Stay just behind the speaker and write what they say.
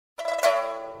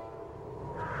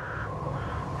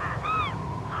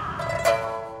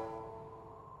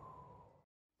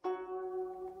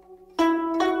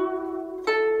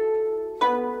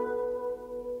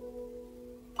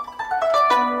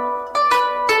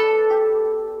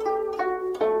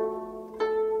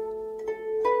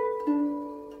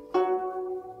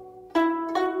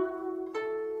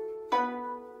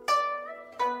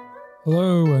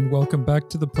welcome back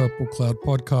to the Purple Cloud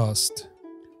podcast.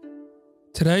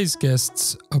 Today's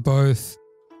guests are both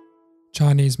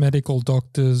Chinese medical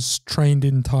doctors trained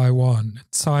in Taiwan,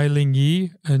 Tsai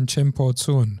Ling-yi and Chen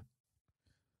Potsun,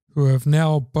 who have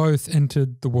now both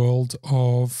entered the world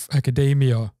of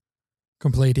academia,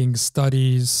 completing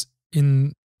studies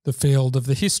in the field of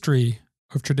the history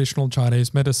of traditional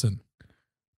Chinese medicine,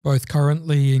 both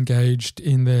currently engaged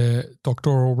in their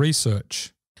doctoral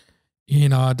research.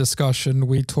 In our discussion,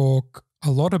 we talk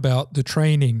a lot about the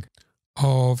training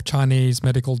of Chinese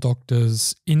medical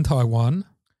doctors in Taiwan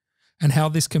and how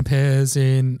this compares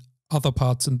in other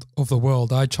parts of the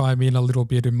world. I chime in a little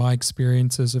bit in my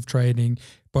experiences of training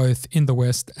both in the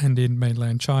West and in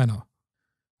mainland China.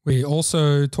 We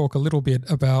also talk a little bit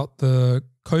about the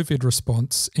COVID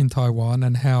response in Taiwan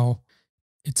and how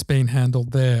it's been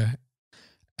handled there,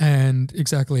 and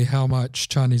exactly how much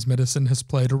Chinese medicine has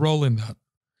played a role in that.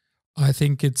 I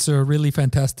think it's a really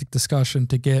fantastic discussion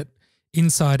to get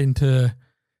insight into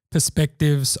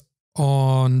perspectives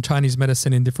on Chinese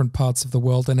medicine in different parts of the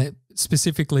world, and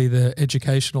specifically the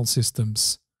educational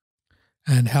systems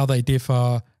and how they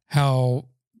differ, how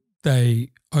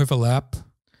they overlap,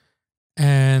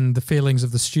 and the feelings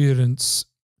of the students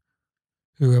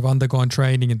who have undergone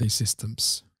training in these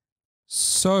systems.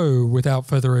 So, without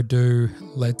further ado,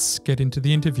 let's get into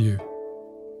the interview.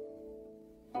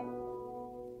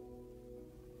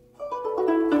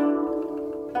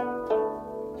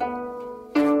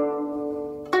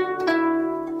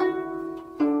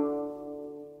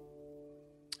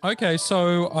 Okay,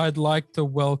 so I'd like to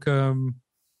welcome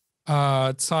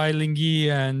Tsai Lingyi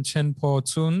and Chen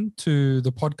Potsun to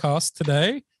the podcast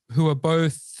today, who are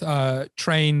both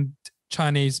trained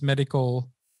Chinese medical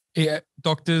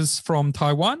doctors from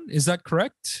Taiwan. Is that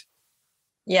correct?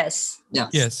 Yes.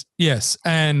 Yes.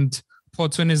 And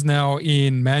Potsun is now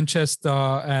in Manchester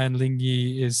and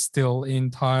Lingyi is still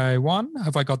in Taiwan.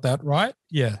 Have I got that right?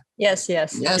 Yeah. Yes. Yeah.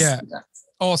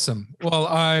 Awesome. Well,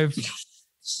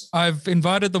 I've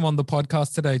invited them on the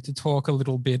podcast today to talk a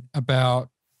little bit about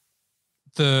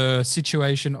the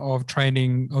situation of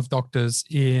training of doctors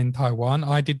in Taiwan.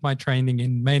 I did my training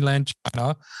in mainland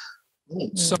China,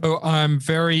 so I'm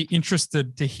very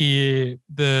interested to hear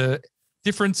the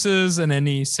differences and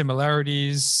any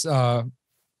similarities that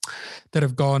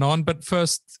have gone on. But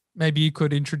first, maybe you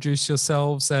could introduce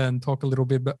yourselves and talk a little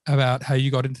bit about how you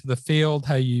got into the field,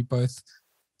 how you both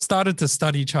started to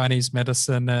study Chinese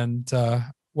medicine, and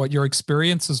what your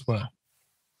experiences were.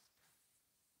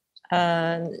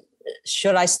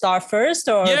 Should I start first,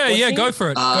 or yeah, go for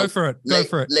it. Go for it.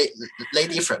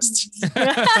 Lady first.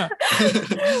 Okay.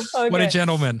 What a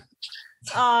gentleman.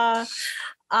 I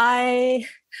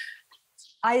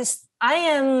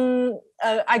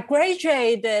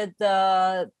graduated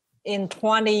in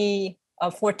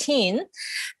 2014,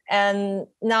 and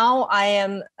now I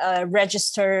am a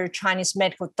registered Chinese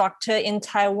medical doctor in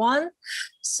Taiwan.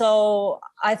 So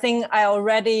I think I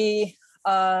already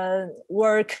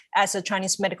work as a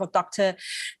Chinese medical doctor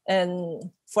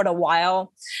for a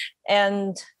while,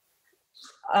 and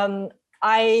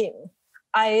I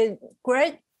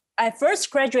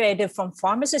first graduated from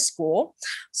pharmacy school,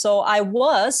 so I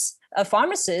was a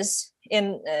pharmacist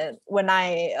when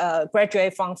I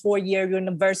graduated from 4-year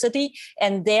university,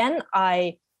 and then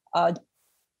I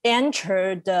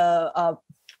entered the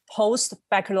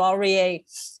post-baccalaureate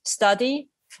study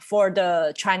for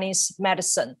the Chinese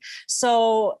medicine.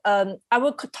 So I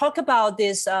will talk about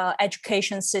this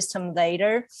education system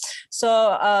later.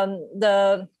 So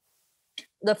the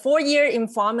 4-year in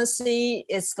pharmacy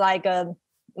is like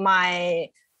my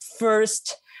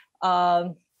first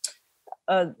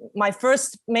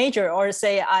major, or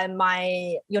say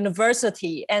my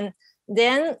university. And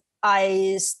then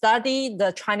I studied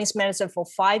the Chinese medicine for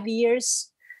 5 years.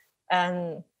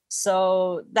 And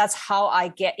so that's how I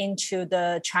get into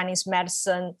the Chinese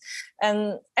medicine.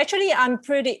 And actually, I'm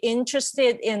pretty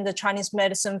interested in the Chinese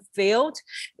medicine field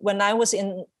when I was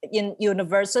in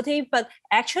university. But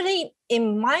actually,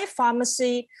 in my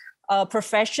pharmacy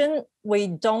profession, we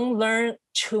don't learn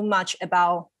too much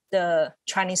about the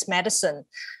Chinese medicine.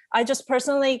 I just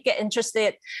personally get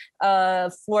interested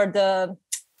for the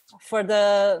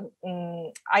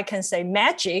I can say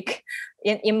magic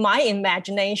in my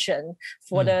imagination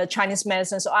for the Chinese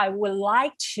medicine. So I would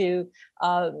like to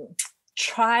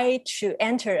try to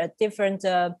enter a different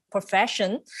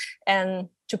profession and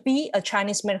to be a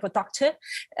Chinese medical doctor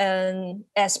and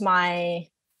as my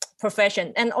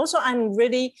profession. And also I'm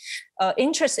really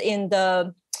interested in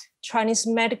the Chinese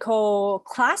medical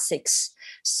classics.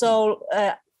 So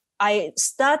I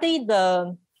studied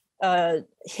the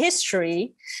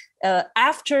history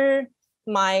after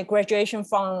my graduation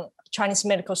from Chinese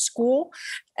medical school,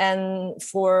 and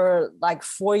for like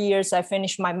 4 years I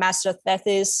finished my master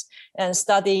thesis and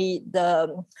studied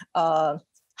the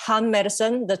Han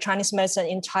medicine, the Chinese medicine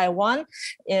in Taiwan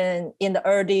in the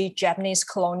early Japanese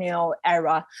colonial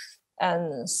era.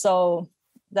 And so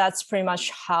that's pretty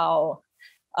much how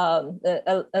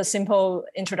a simple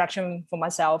introduction for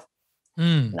myself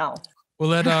now. We'll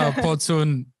let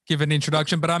Potsun give an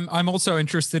introduction, but I'm also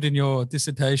interested in your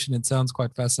dissertation. It sounds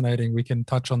quite fascinating. We can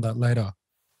touch on that later.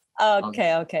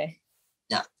 Okay.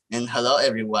 Yeah, and hello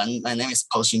everyone. My name is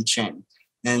Po-Hsun Chen,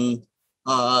 and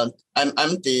I'm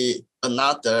the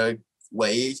another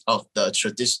way of the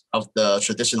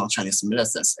traditional Chinese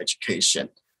medicine education.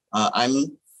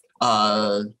 I'm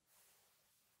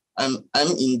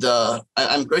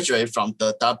graduate from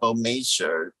the double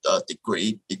major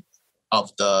degree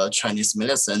of the Chinese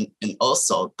medicine and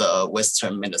also the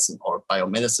Western medicine or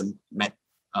biomedicine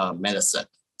medicine.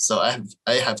 So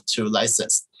I have 2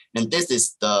 licenses, and this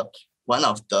is one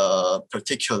of the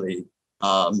particularly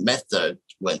method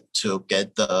to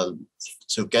get the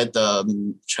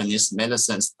Chinese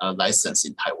medicine license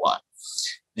in Taiwan.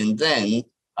 And then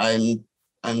I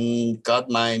got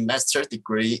my master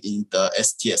degree in the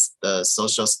STS, the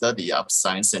Social Study of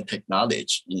Science and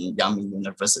Technology in Yangming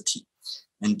University.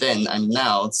 And then I'm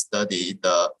now studying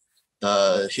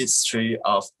the history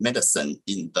of medicine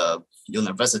in the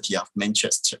University of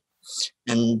Manchester.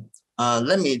 And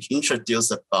let me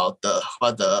introduce about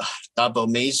what the double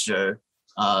major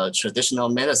traditional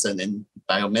medicine and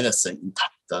biomedicine in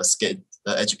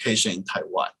the education in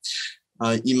Taiwan.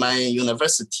 In my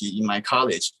university, in my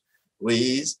college,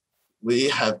 we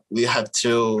have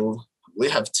to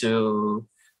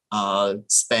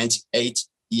spend 8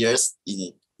 years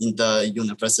in the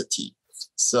university.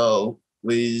 So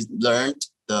we learned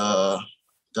the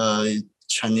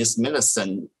Chinese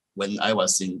medicine when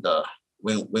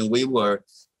we were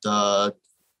the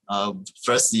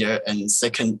first year and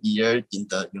second year in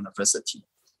the university.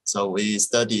 So we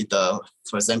studied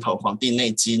for example, Huangdi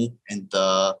Neijing and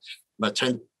the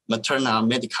Materna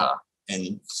Medica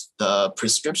and the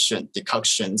prescription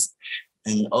decoctions,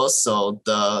 and also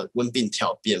the Wenbin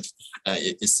Tiaobian,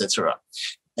 etc.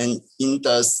 And in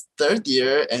the 3rd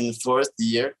year and 4th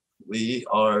year, we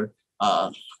are,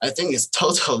 I think it's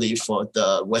totally for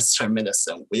the Western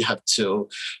medicine. We have to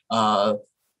learn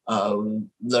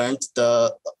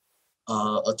the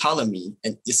autonomy,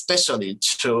 and especially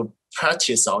to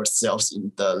practice ourselves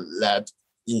in the lab,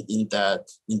 in the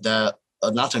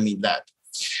anatomy lab.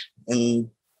 And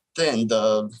then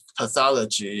the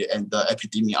pathology and the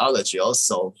epidemiology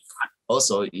also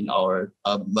in our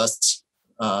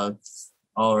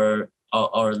our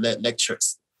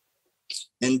lectures.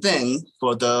 And then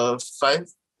for the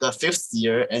 5th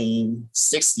year and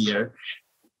 6th year,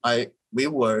 we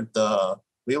were the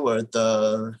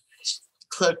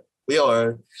clerk. We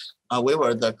were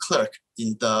the clerk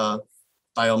in the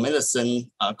biomedicine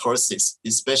courses,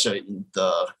 especially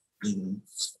in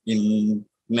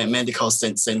medical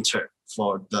center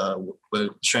for the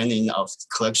training of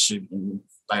clerkship in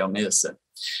biomedicine.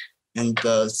 And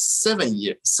the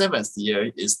 7th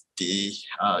year is the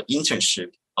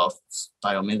internship of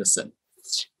biomedicine.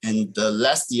 And the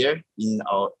last year in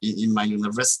my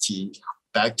university,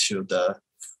 back to the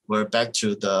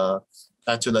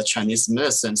Chinese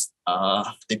medicine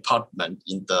department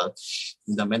in the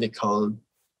medical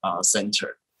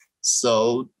center.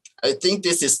 So I think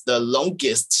this is the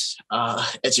longest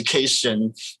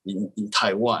education in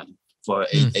Taiwan for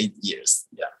eight years.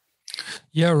 Yeah.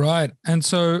 Yeah, right. And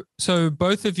so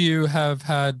both of you have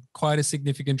had quite a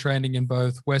significant training in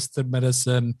both Western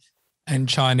medicine and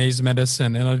Chinese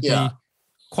medicine, and I'd be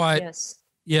quite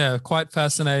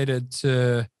fascinated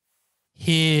to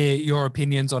hear your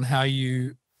opinions on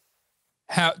to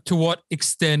what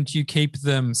extent you keep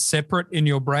them separate in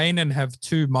your brain and have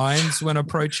 2 minds when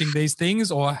approaching these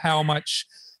things, or how much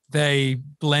they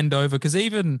blend over. Because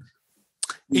even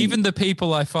the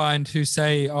people I find who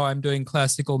say, oh, I'm doing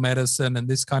classical medicine and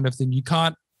this kind of thing, you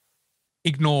can't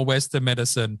ignore Western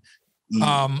medicine.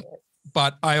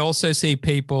 But I also see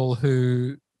people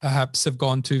who perhaps have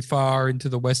gone too far into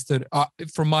the Western,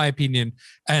 from my opinion.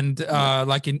 And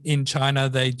like in China,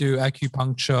 they do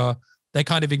acupuncture. They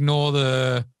kind of ignore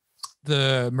the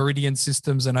meridian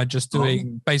systems and are just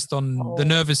doing based on the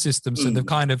nervous system. So they've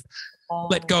kind of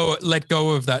let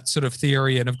go of that sort of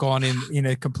theory and have gone in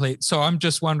a complete. So I'm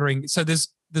just wondering. So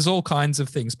there's all kinds of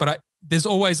things, but there's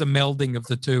always a melding of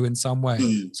the 2 in some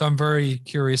way. So I'm very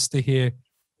curious to hear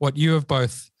how you've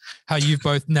both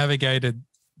navigated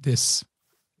these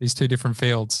 2 different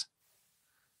fields.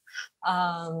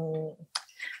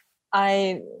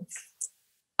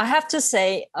 I have to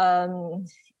say,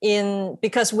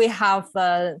 because we have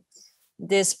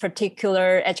this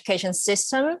particular education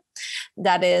system,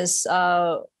 that is,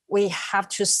 we have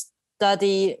to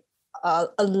study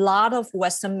a lot of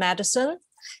Western medicine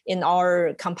in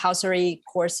our compulsory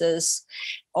courses.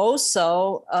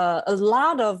 Also, a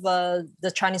lot of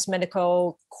the Chinese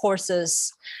medical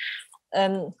courses.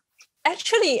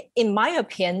 Actually, in my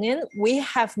opinion, we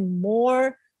have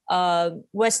more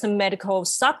Western medical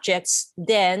subjects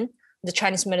than the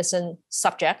Chinese medicine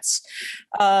subjects.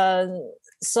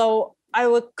 So I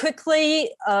will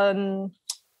quickly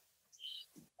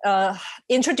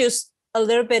introduce a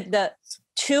little bit the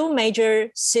two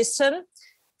major systems.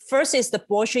 First is the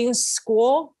Po-Hsun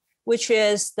school, which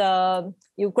is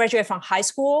you graduate from high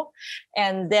school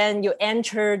and then you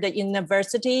enter the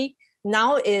university.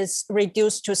 Now is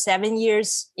reduced to 7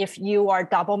 years if you are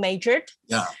double majored.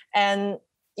 Yeah. And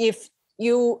if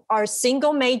you are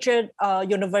single majored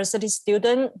university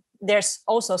student, there's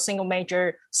also single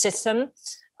major system.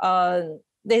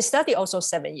 They study also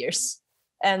 7 years.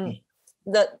 And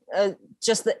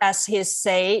just as he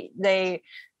say, they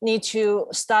need to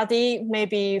study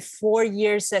maybe 4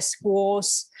 years at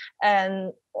schools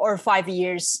or 5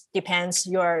 years, depends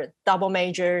your double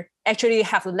major. Actually, you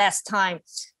have less time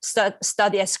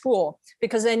study at school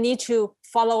because they need to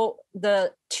follow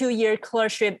the 2-year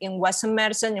clerkship in Western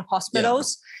medicine in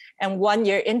hospitals and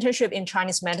 1-year internship in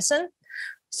Chinese medicine.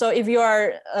 So if you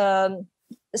are a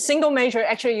single major,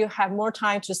 actually you have more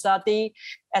time to study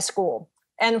at school.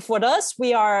 And for us,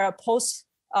 we are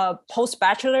a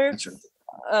post-bachelor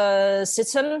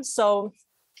system. So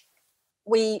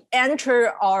we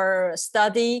enter our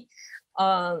study,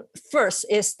 first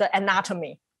is the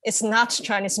anatomy. It's not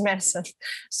Chinese medicine.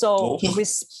 So we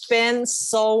spend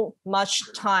so much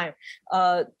time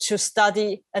to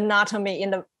study anatomy in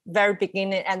the very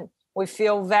beginning, and we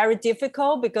feel very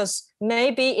difficult because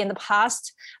maybe in the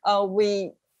past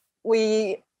we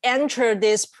enter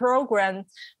this program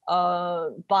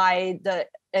by the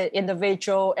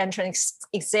individual entrance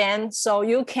exam. So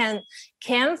you can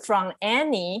from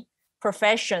any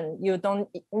profession. You don't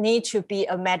need to be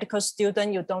a medical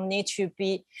student. You don't need to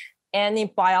be any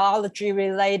biology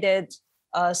related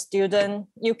student.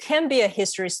 You can be a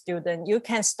history student. You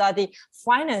can study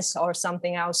finance or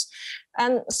something else.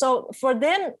 And so for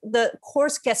them, the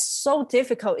course gets so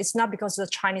difficult. It's not because of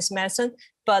the Chinese medicine,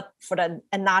 but for the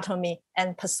anatomy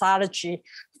and pathology,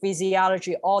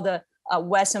 physiology, all the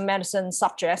Western medicine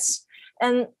subjects.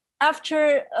 And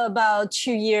after about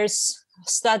 2 years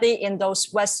study in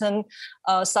those Western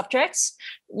subjects,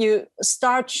 you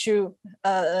start to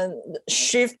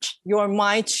shift your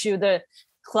mind to the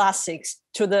classics,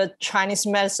 to the Chinese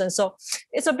medicine. So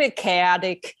it's a bit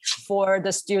chaotic for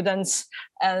the students,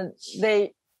 and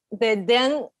they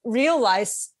then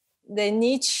realize they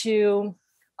need to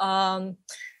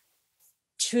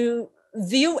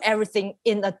view everything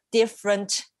in a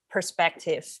different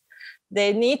perspective.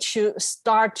 They need to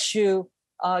start to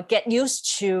get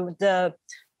used to the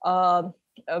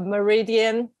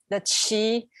meridian, the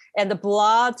qi, and the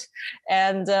blood,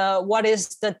 and what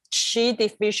is the qi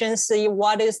deficiency,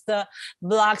 what is the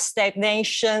blood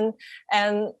stagnation,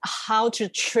 and how to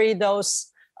treat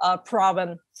those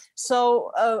problems.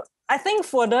 So I think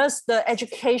for us, the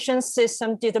education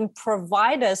system didn't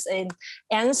provide us an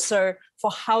answer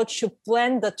for how to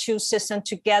blend the two systems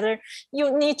together.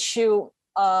 You need to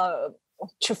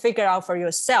figure out for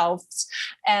yourselves.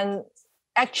 And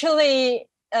actually,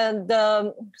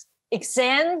 the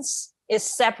exams is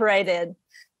separated.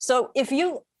 So if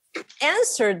you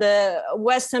answer the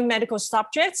Western medical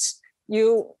subjects,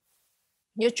 you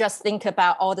just think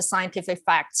about all the scientific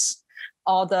facts,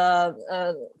 all the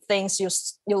things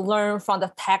you learn from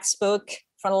the textbook,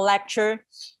 from the lecture.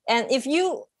 And if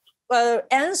you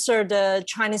answer the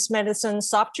Chinese medicine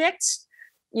subjects,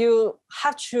 you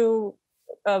have to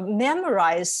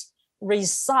memorize,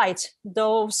 recite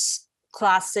those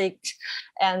classic,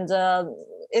 and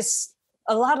it's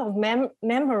a lot of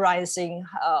memorizing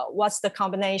what's the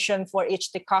combination for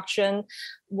each decoction,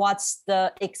 what's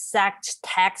the exact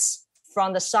text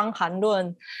from the Shanghan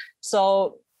Lun.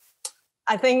 So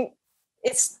I think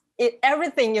it's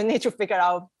everything you need to figure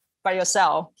out by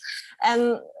yourself.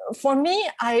 And for me,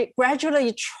 I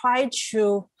gradually try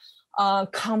to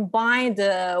combine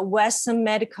the Western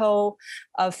medical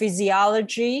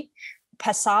physiology,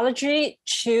 pathology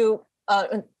to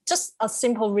just a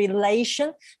simple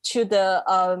relation to the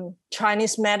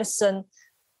Chinese medicine.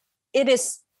 It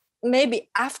is maybe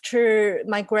after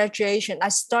my graduation, I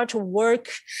start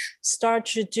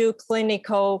to do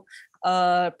clinical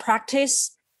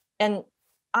practice, and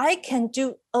I can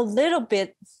do a little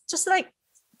bit, just like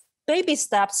baby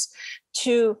steps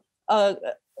to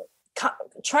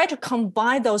try to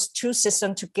combine those two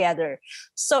systems together.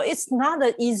 So it's not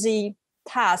an easy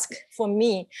task for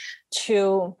me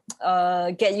to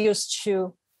get used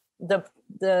to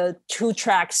the two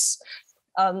tracks.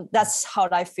 That's how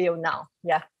I feel now.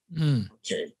 Yeah.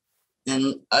 Okay. And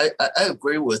I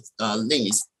agree with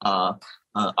Ling's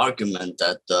argument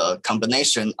that the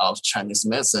combination of Chinese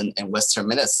medicine and Western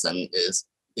medicine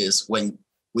is when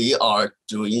we are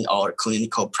doing our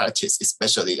clinical practice,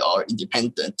 especially our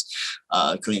independent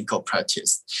clinical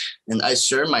practice. And I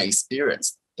share my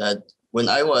experience that when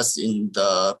I was in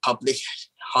the public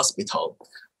hospital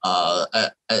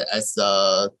as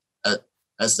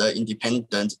an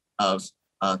independent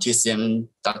TCM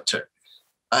doctor,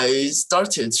 I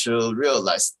started to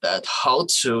realize that how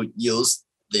to use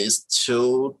these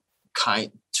two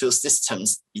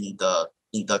systems in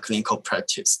the clinical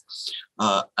practice.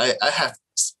 I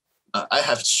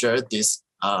have shared this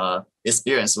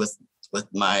experience with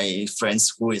my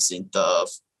friends who is in the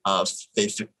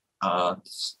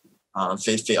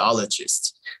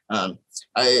physiologist.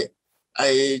 I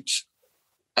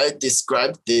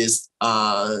described this.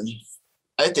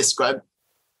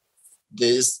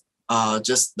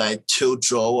 Just like two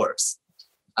drawers.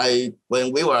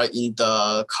 When we were in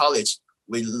the college,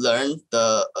 we learned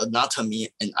the anatomy,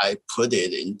 and I put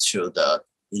it into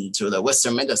the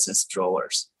Western medicine's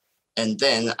drawers. And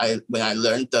then when I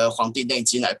learned the Huangdi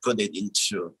Neijing, I put it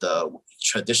into the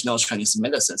traditional Chinese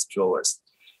medicine's drawers.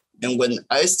 And when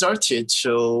I started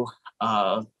to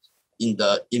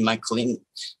in my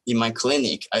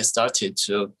clinic, I started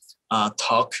to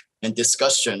talk and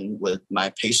discussion with my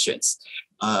patients.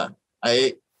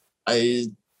 I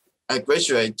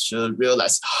graduated to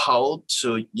realize how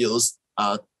to use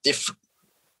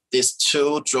these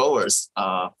two drawers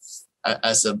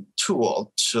as a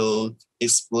tool to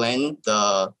explain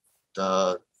the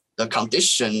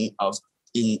condition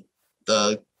in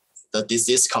the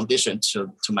disease condition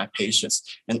to my patients,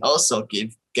 and also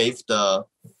gave the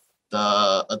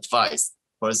advice.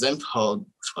 For example,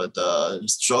 for the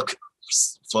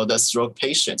stroke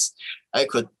patients, I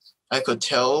could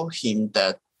tell him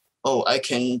that, I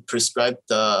can prescribe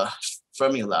the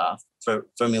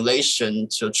formulation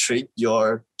to accelerate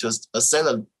your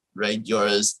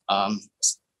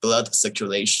blood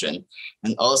circulation,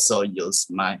 and also use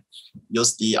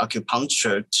the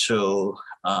acupuncture to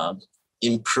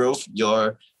improve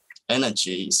your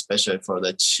energy, especially for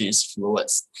the qi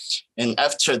fluids. And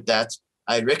after that,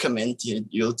 I recommended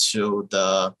you to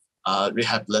the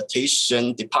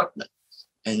rehabilitation department,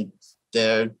 and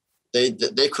they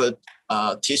could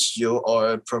teach you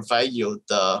or provide you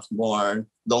the more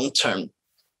long-term,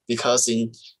 because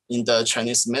in the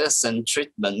Chinese medicine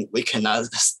treatment, we cannot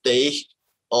stay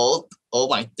all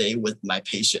my day with my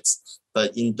patients.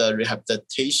 But in the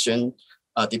rehabilitation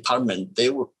department,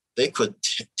 they could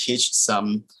teach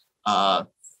some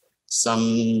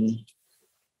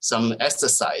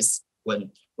exercise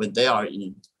when they are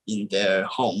in their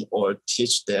home, or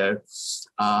teach their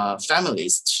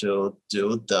families to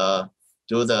do the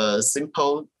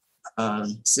simple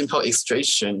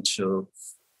extraction to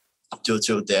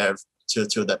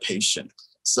the patient.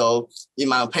 So in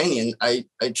my opinion, I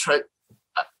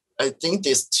think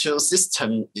this two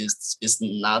system is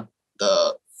not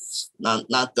the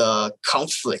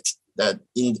conflict, that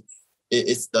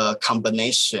it's the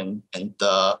combination and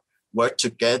the work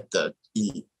together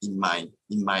in my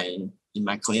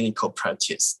clinical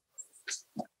practice.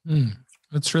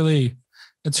 It's really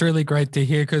great to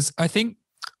hear, because I think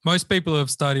most people who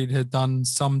have studied had done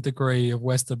some degree of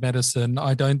Western medicine.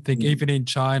 I don't think even in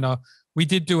China, we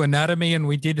did do anatomy, and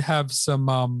we did have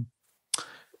some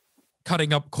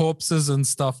cutting up corpses and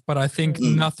stuff, but I think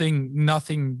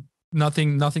nothing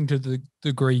to the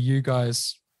degree you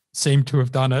guys seem to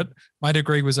have done it. My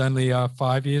degree was only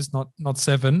 5 years, not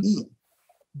 7.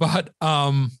 But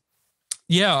I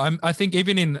think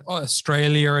even in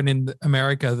Australia and in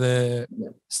America, they're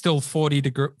still 40%,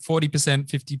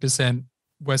 50%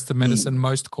 Western medicine,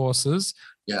 most courses,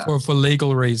 for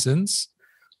legal reasons.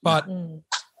 But,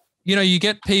 you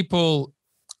get people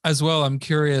as well. I'm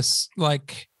curious,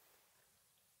 like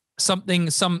something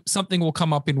will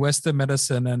come up in Western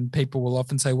medicine, and people will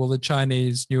often say, well, the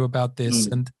Chinese knew about this.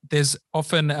 And there's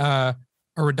often a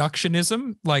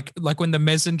reductionism, like when the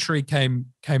mesentery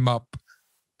came up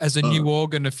as a new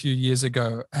organ a few years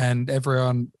ago, and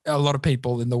a lot of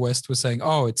people in the West were saying,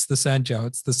 oh, it's the sanjiao,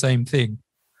 it's the same thing.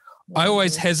 I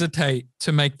always hesitate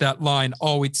to make that line,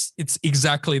 it's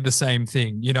exactly the same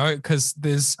thing, because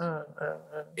there's,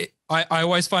 I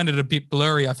always find it a bit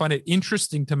blurry. I find it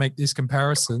interesting to make these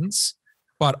comparisons,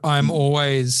 but I'm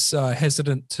always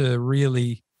hesitant to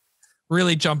really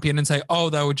jump in and say, oh,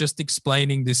 they were just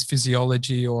explaining this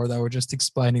physiology, or they were just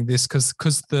explaining this,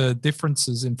 because the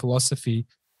differences in philosophy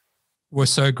were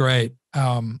so great.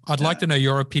 I'd like to know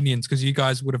your opinions, because you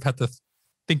guys would have had to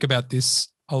think about this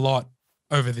a lot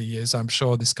over the years, I'm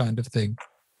sure, this kind of thing.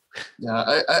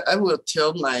 Yeah, I will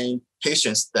tell my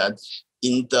patients that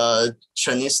in the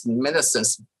Chinese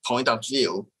medicine's point of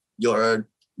view, your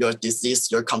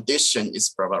disease, your condition is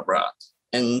blah, blah, blah.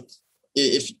 And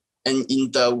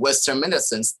in the Western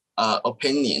medicine's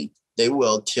opinion, they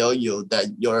will tell you that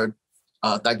your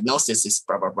diagnosis is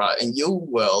blah, blah, blah, and you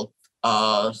will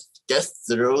get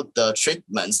through the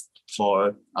treatments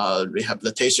for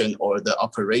rehabilitation or the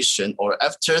operation, or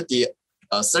after the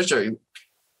surgery,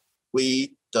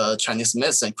 the Chinese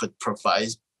medicine could provide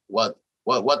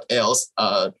what else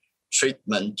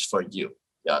treatment for you.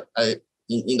 Yeah,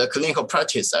 in the clinical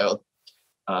practice,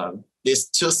 these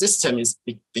two systems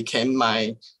became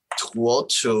my tool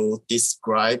to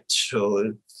describe,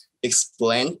 to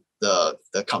explain the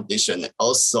condition,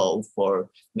 also for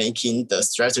making the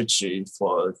strategy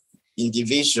for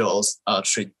individuals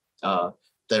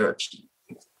therapy.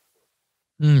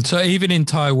 So even in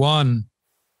Taiwan,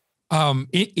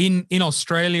 in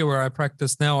Australia where I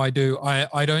practice now, I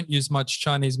don't use much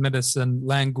Chinese medicine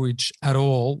language at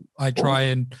all. I try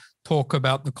and talk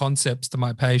about the concepts to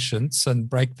my patients and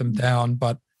break them down,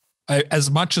 but as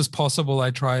much as possible,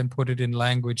 I try and put it in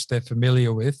language they're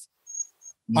familiar with.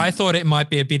 I thought it might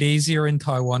be a bit easier in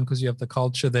Taiwan because you have the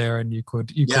culture there, and you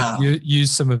could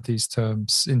use some of these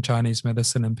terms in Chinese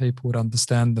medicine and people would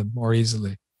understand them more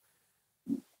easily.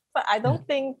 But I don't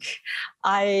think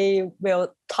I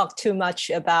will talk too much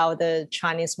about the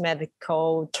Chinese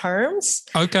medical terms.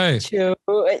 Okay.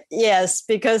 Yes,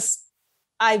 because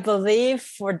I believe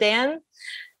for them,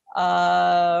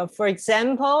 for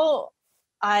example,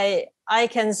 I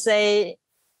can say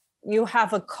you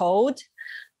have a cold.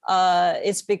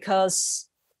 It's because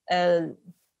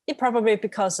it probably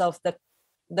because of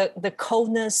the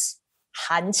coldness,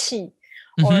 寒气,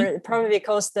 or probably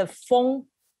because the feng,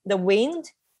 the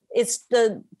wind. It's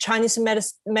the Chinese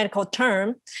medical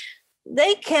term.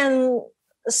 They can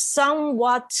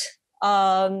somewhat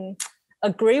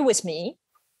agree with me,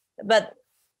 but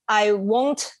I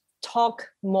won't talk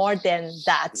more than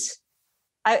that.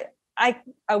 I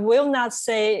will not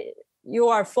say you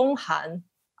are fenghan.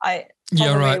 I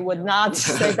probably would not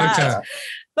say that. Okay.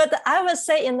 But I would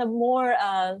say in a more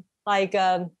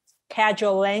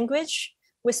casual language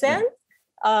with them.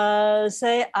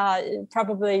 Say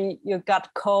probably you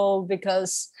got cold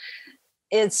because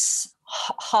it's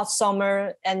hot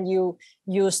summer and you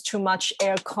use too much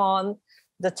aircon,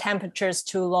 the temperature is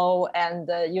too low, and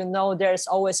there's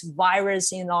always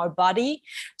virus in our body.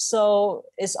 So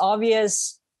it's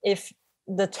obvious if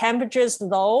the temperature is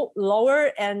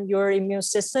lower and your immune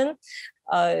system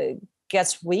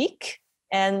gets weak,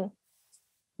 and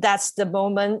that's the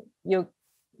moment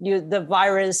the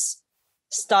virus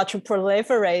start to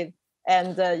proliferate,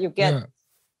 and you get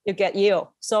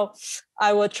ill. So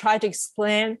I will try to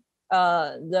explain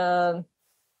the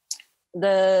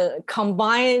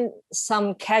combine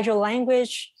some casual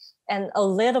language and a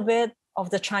little bit of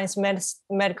the Chinese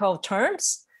medical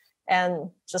terms, and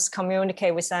just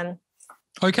communicate with them.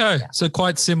 Okay, so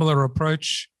quite similar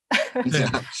approach.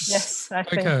 Yes, I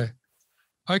think.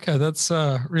 Okay, that's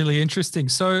really interesting.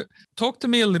 So talk to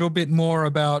me a little bit more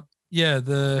about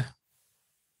the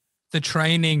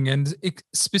training, and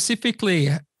specifically,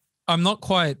 I'm not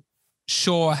quite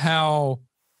sure how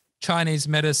Chinese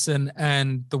medicine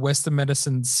and the Western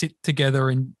medicine sit together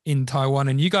in Taiwan.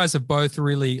 And you guys have both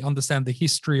really understand the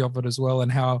history of it as well,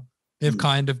 and how they've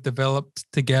kind of developed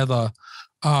together.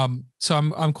 So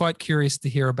I'm quite curious to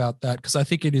hear about that, because I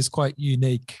think it is quite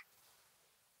unique.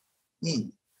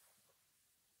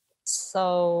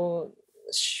 So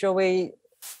should we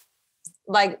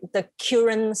like the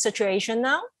current situation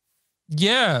now?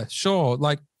 Yeah, sure.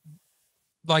 Like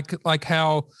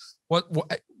how what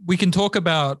we can talk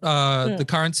about the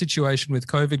current situation with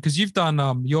COVID, because you've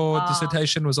done your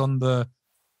dissertation was on the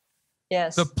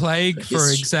plague, for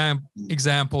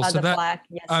example. So that plague,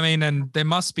 yes. I mean, and there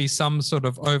must be some sort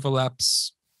of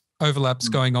overlaps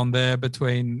going on there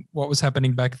between what was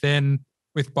happening back then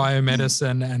with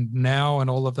biomedicine and now, and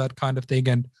all of that kind of thing,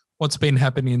 and what's been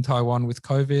happening in Taiwan with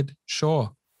COVID.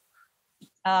 Sure.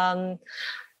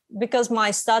 Because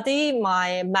my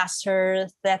master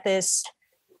thesis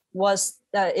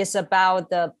is about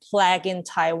the plague in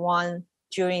Taiwan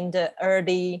during the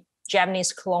early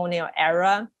Japanese colonial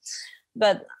era.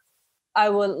 But I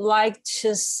would like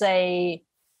to say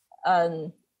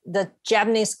the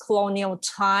Japanese colonial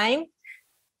time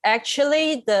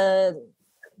actually the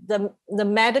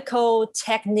medical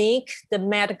technique, the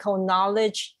medical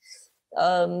knowledge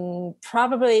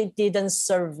probably didn't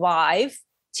survive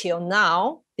till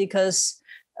now, because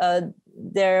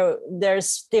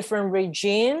there's different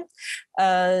regime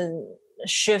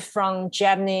shift from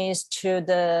Japanese to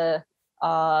the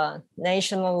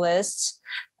nationalists,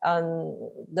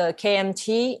 the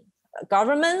KMT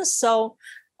government. So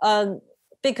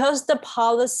because the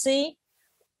policy,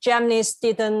 Japanese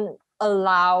didn't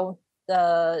allow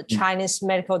the Chinese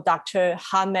medical doctor,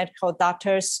 Han medical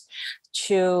doctors,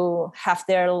 to have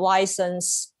their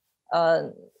license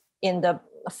in the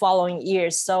following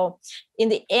years. So in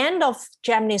the end of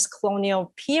Japanese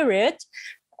colonial period,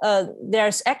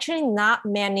 there's actually not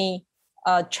many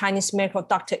Chinese medical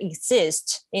doctors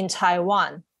exist in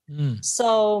Taiwan.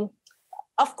 So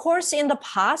of course, in the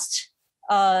past,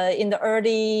 in the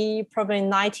early, probably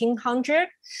 1900,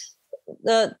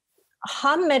 the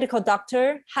Han medical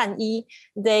doctor, Han-yi,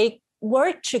 they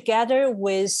work together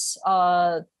with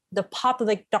the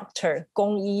public doctor,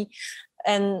 Gong-yi,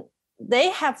 and they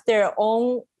have their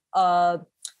own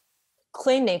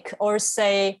clinic, or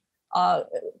say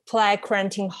plague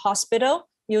quarantine hospital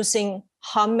using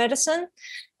Han medicine,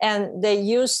 and they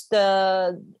use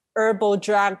the herbal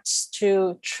drugs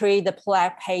to treat the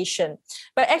plague patient.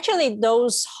 But actually,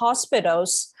 those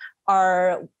hospitals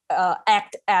are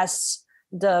act as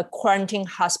the quarantine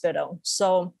hospital.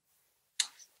 So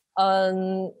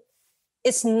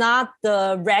it's not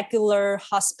the regular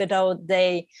hospital.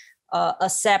 They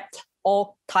accept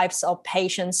all types of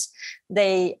patients.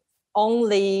 They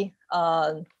only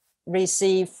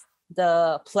receive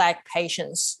the plague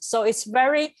patients. So it's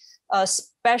very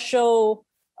special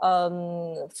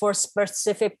for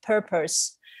specific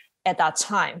purpose at that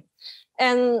time.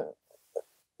 And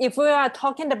if we are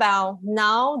talking about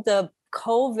now the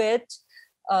COVID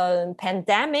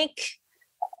pandemic,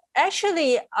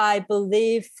 actually, I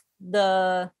believe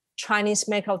the Chinese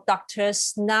medical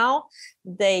doctors now,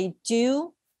 they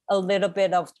do a little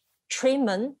bit of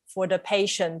treatment for the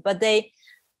patient, but they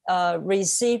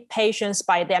receive patients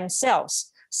by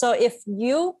themselves. So if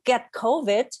you get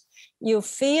COVID, you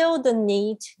feel the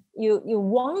need, you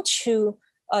want to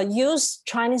use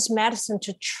Chinese medicine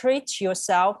to treat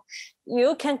yourself,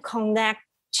 you can connect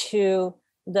to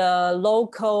the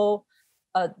local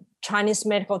Chinese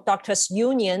Medical Doctors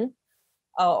Union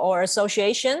or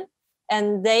association,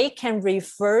 and they can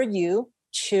refer you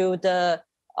to the,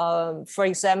 for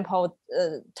example,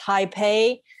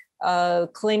 Taipei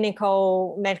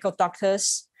clinical medical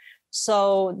doctors.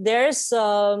 So there's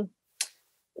some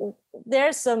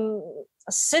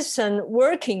system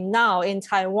working now in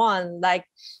Taiwan. Like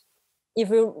if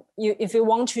you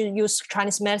want to use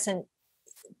Chinese medicine,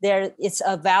 there it's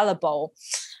available.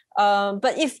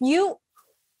 But if you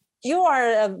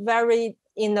are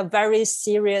in a very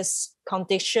serious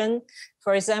condition,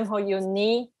 for example, you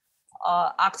need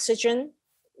oxygen,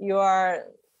 you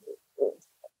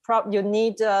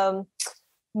need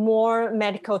more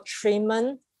medical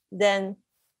treatment, then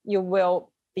you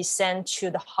will be sent to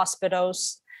the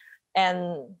hospitals.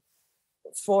 And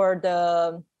for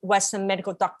the Western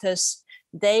medical doctors,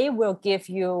 they will give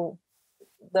you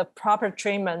the proper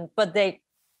treatment, but they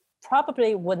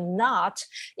probably would not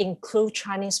include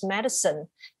Chinese medicine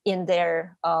in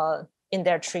their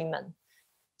treatment.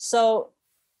 So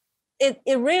it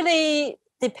really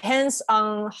depends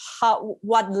on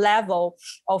what level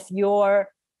of your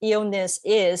illness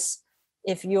is.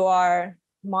 If you are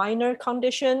minor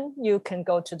condition, you can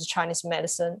go to the Chinese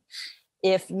medicine.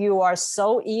 If you are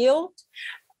so ill,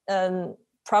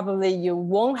 probably you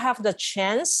won't have the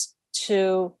chance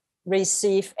to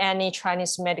receive any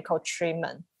Chinese medical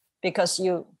treatment, because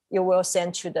you will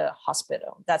send to the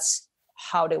hospital. That's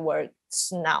how it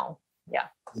works now. Yeah.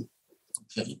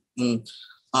 Okay.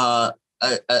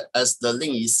 As the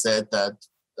Lingyi said that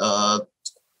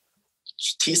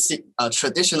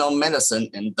traditional medicine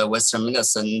and the Western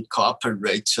medicine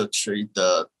cooperate to treat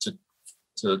the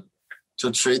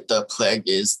plague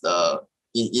is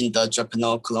in the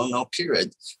Japanese colonial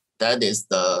period. That is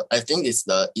I think it's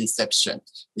the inception.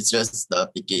 It's just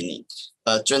the beginning.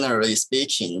 But generally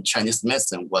speaking, Chinese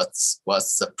medicine was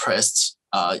suppressed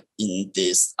in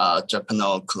this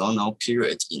Japanese colonial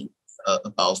period in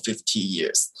about 50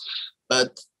 years.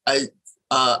 But I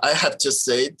have to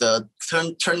say the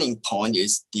turning point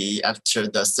is after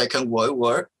the Second World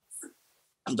War,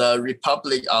 the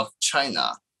Republic of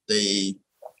China, they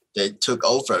took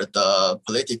over the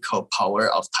political power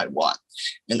of Taiwan.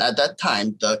 And at that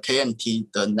time, the KMT,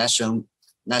 the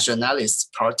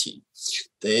Nationalist Party,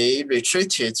 they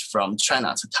retreated from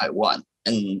China to Taiwan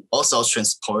and also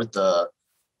transport the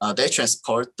they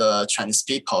transport the Chinese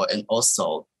people and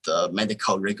also the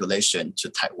medical regulation to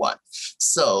Taiwan.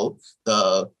 So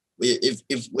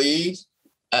if we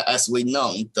as we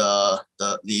know,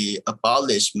 the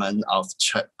abolishment of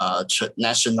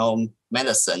national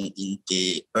medicine in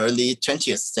the early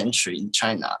 20th century in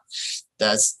China,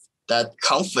 that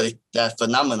conflict, that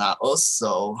phenomena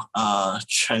also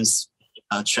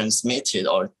transmitted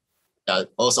or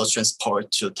also transport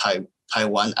to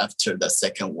Taiwan after the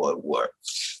Second World War.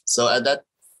 So at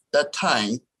that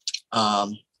time,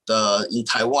 in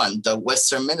Taiwan, the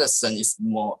Western medicine is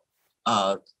more,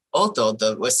 although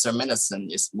the Western medicine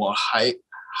is more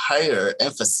higher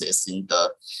emphasis in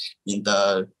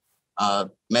the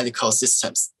medical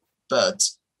systems, but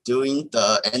during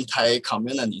the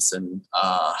anti-communism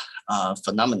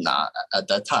phenomena at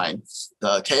that time,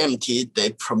 the KMT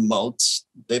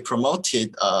they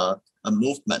promoted a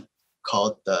movement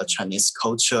called the Chinese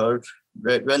Culture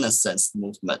Renaissance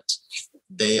movement.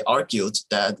 They argued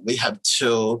that we have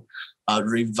to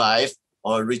revive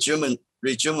or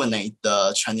rejuvenate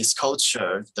the Chinese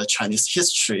culture, the Chinese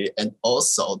history, and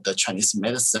also the Chinese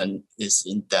medicine is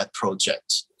in that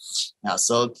project. Yeah,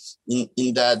 so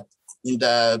in that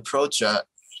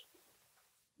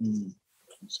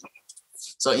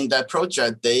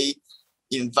project, they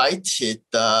invited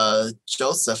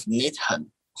Joseph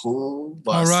Needham, who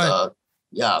was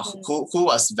who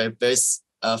was very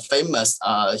famous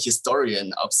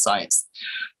historian of science.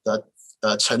 The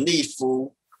Chen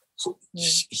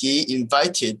he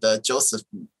invited Joseph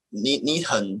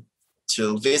Needham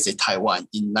to visit Taiwan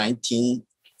in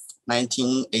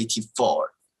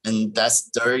 1984, and that's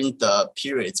during the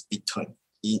period between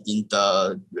in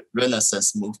the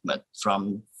Renaissance movement.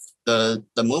 From the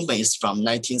movement is from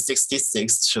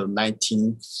 1966 to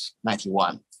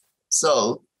 1991.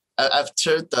 So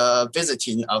after the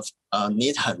visiting of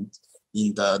Needham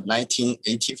in the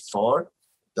 1984,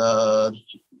 the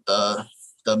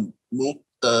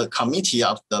committee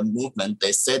of the movement,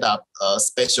 they set up a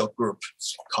special group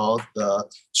called the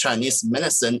Chinese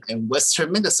Medicine and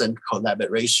Western Medicine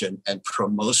Collaboration and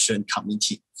Promotion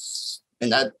Committee.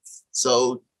 And I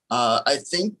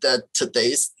think that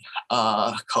today's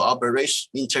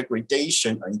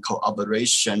integration and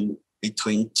cooperation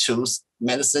between two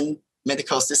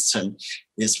medical systems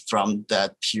is from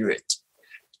that period.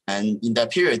 And in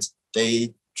that period,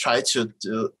 they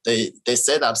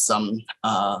set up some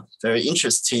very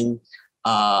interesting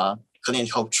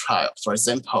clinical trial. For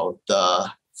example,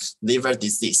 the liver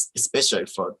disease, especially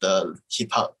for the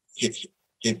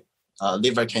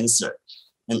liver cancer.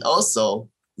 And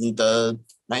also in the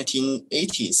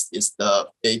 1980s is the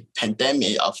big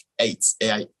pandemic of AIDS,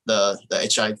 the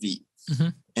HIV. Mm-hmm.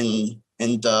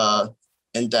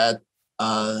 And that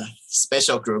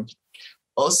special group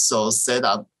also set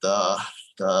up the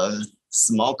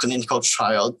small clinical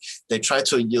trial. They try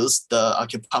to use the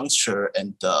acupuncture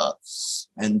and the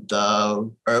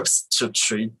herbs to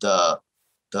treat the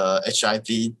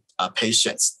HIV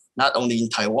patients, not only in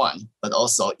Taiwan, but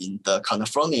also in the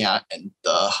California and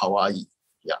the Hawaii.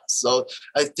 Yeah, so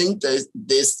I think that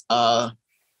this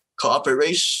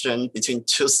cooperation between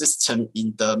two systems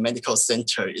in the medical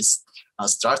center is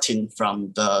starting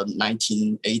from the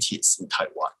 1980s in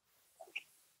Taiwan.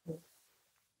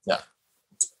 Yeah.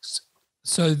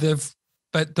 So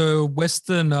but the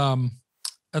Western,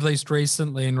 at least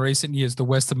recently, in recent years, the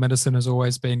Western medicine has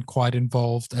always been quite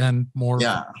involved and more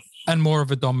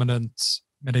of a dominant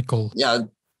medical. Yeah,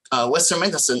 Western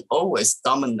medicine always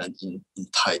dominant in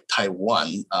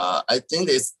Taiwan. I think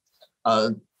it's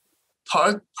part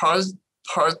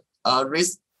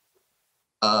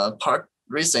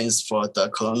reasons for the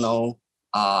colonial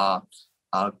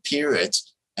period,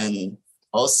 and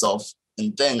also.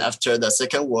 And then after the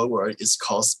Second World War is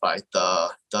caused by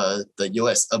the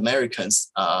U.S.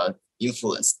 Americans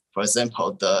influence. For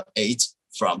example, the aid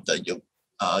from the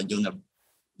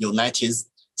United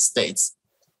States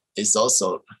is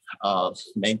also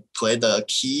played a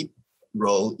key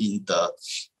role in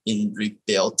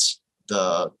rebuild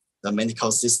the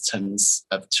medical systems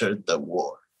after the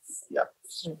war. Yeah.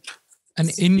 And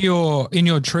in your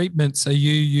treatments, are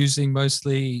you using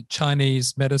mostly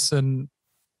Chinese medicine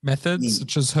methods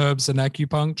such as herbs and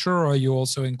acupuncture, or are you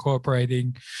also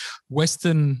incorporating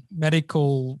Western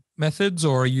medical methods,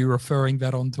 or are you referring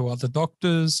that on to other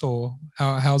doctors, or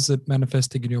how's it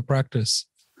manifesting in your practice?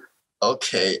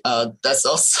 Okay, that's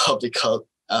also because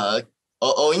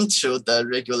owing to the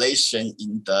regulation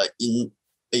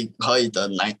we call it the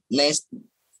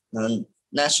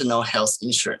National Health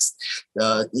Insurance.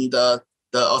 The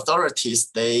authorities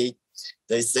they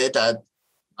say that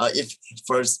if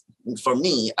for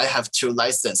me, I have to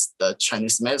license the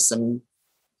Chinese medicine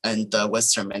and the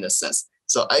Western medicines.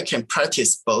 So I can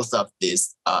practice both of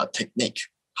these technique.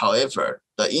 However,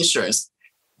 the insurance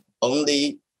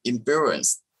only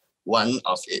endurance one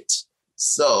of it.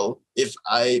 So if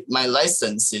my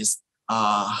license is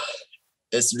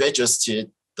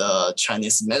registered the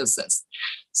Chinese medicines,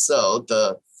 so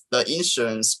the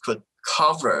insurance could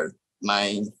cover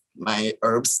my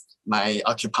herbs, my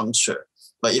acupuncture.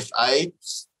 But if I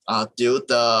do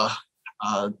the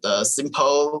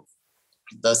simple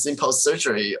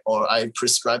surgery, or I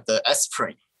prescribe the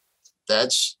aspirin,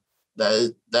 that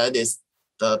is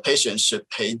the patient should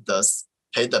pay the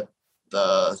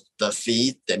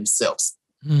fee themselves.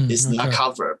 It's not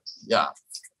covered. Yeah.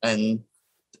 And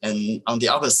on the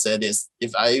opposite is,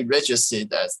 if I register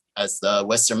it as the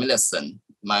Western medicine,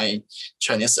 my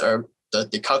Chinese herb, the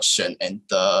decoction and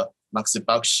the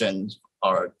moxibustion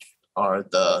are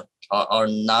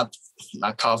not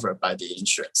covered by the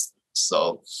insurance.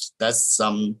 So that's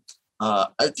some.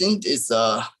 I think it's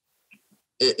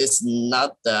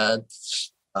not that.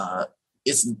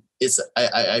 It's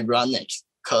ironic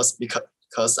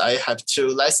because I have two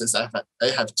licenses. I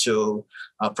have two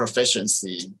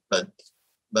proficiency, but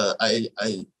the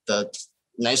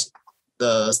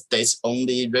states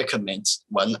only recommend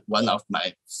one of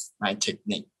my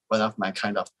technique, one of my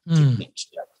kind of technique.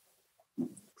 Yeah.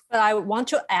 But I want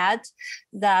to add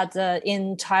that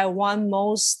in Taiwan,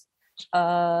 most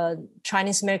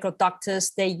Chinese medical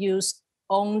doctors, they use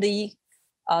only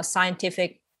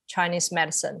scientific Chinese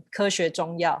medicine, 科学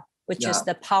中药, which is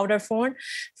the powder form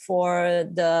for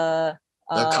the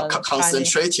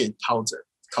concentrated powder.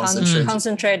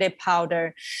 Concentrated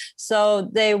powder. So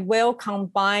they will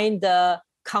combine the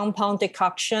compound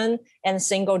decoction and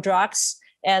single drugs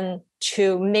and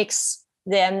to mix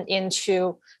them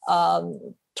into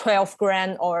 12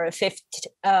 grams or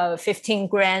 15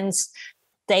 grams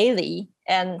daily.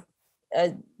 And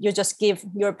you just give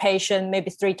your patient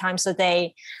maybe 3 times a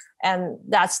day. And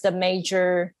that's the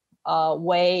major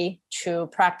way to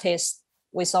practice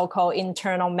we so-called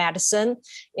internal medicine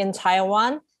in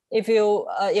Taiwan. If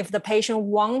the patient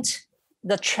wants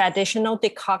the traditional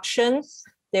decoction,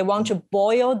 they want to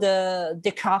boil the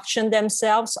decoction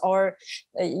themselves or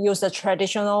use the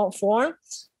traditional form,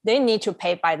 they need to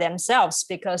pay by themselves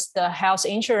because the health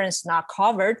insurance is not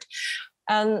covered.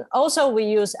 And also we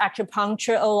use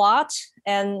acupuncture a lot.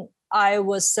 And I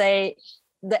would say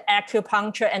the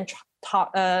acupuncture and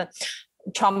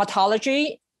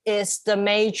traumatology is the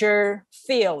major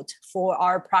field for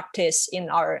our practice in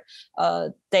our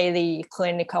daily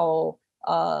clinical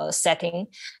setting,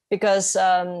 because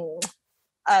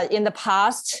in the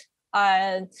past,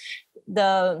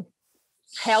 the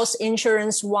health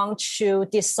insurance want to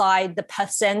decide the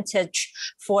percentage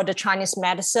for the Chinese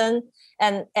medicine.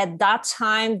 And at that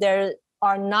time, there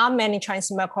are not many Chinese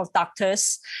medical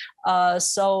doctors.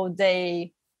 So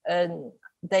they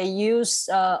use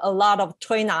a lot of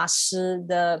推拿师,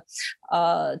 the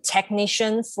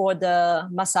technician for the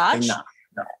massage.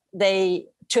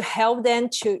 To help them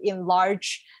to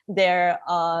enlarge their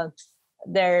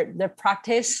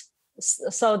practice,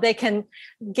 so they can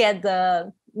get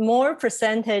the more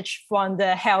percentage from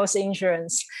the health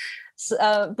insurance.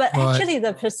 But actually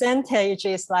the percentage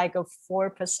is like a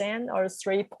 4% or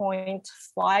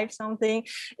 3.5 something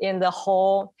in the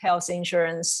whole health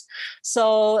insurance.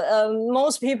 So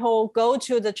most people go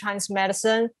to the Chinese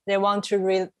medicine, they want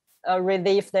to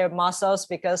relieve their muscles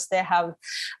because they have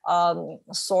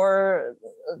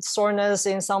soreness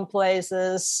in some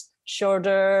places,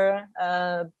 shoulder,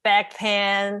 back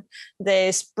pain,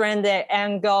 they sprain their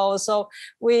ankle. So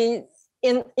we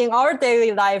in our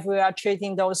daily life, we are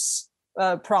treating those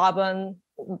problem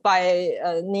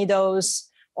by needles,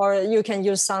 or you can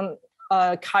use some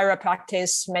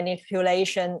chiropractic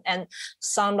manipulation. And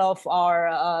some of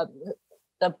our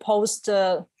the post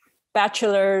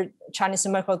bachelor Chinese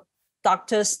medical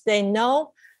doctors, they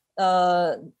know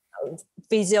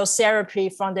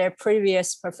physiotherapy from their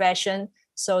previous profession,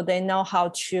 so they know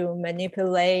how to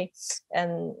manipulate,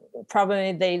 and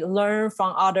probably they learn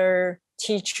from other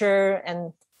teacher,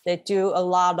 and they do a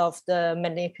lot of the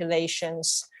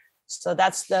manipulations. So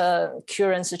that's the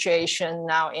current situation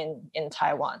now in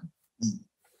Taiwan.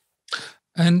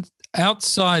 And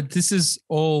outside, this is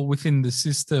all within the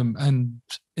system, and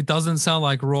it doesn't sound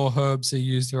like raw herbs are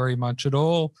used very much at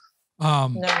all.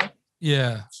 No.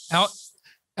 Yeah.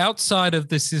 Outside of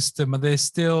the system, are there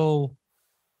still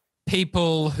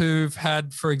people who've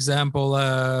had, for example,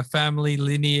 a family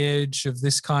lineage of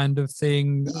this kind of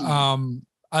thing?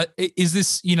 Is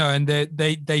this, and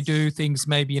they do things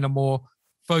maybe in a more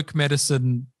folk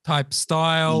medicine type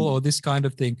style or this kind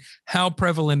of thing? How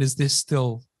prevalent is this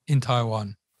still in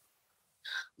Taiwan?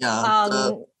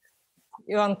 Yeah.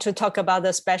 You want to talk about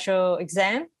the special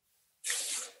exam?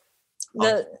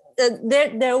 Oh.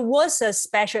 There was a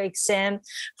special exam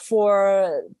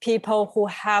for people who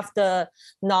have the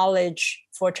knowledge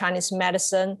for Chinese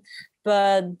medicine,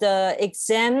 but the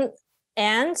exam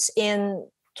ends in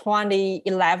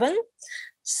 2011.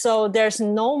 So there's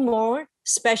no more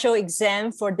special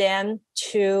exam for them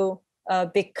to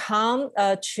become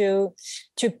to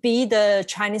be the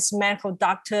Chinese medical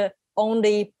doctor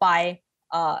only by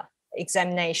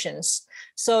examinations.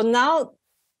 So now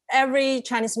every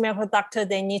Chinese medical doctor,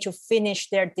 they need to finish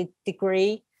their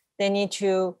degree. They need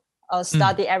to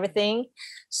study everything.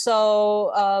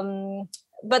 So,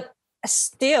 but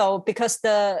still, because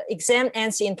the exam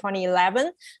ends in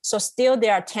 2011, so still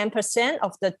there are 10%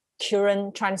 of the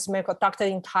current Chinese medical doctor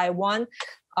in Taiwan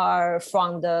are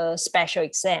from the special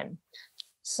exam.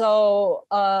 So,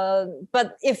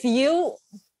 but if you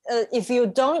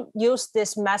don't use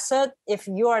this method, if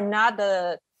you are not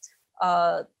a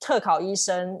特考医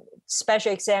生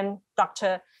special exam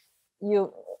doctor,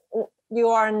 you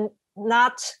are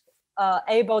not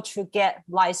able to get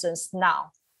licensed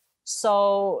now.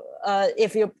 So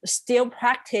if you still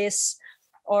practice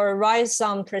or write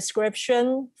some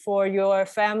prescription for your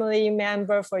family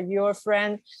member, for your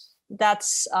friend,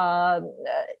 that's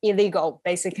illegal,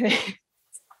 basically.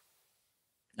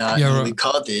 We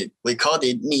called it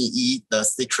Ling-yi, the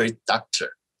secret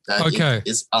doctor. That it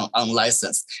is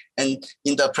unlicensed. And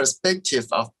in the perspective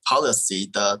of policy,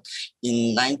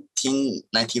 in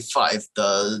 1995,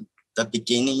 the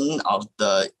beginning of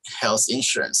the health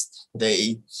insurance,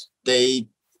 they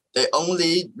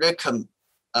only recommend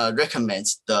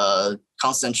the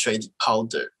concentrated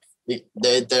powder.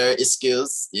 Their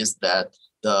excuse is that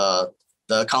the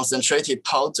concentrated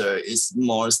powder is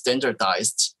more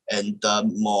standardized and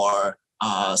more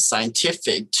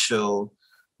scientific to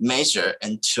measure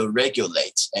and to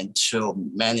regulate and to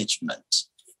management.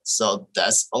 So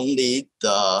that's only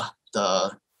the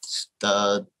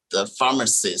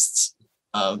pharmacists,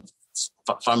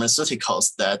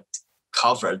 pharmaceuticals that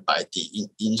covered by the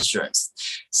insurance.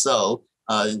 So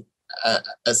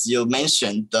as you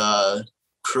mentioned, the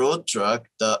crude drug,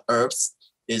 the herbs,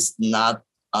 is not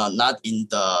in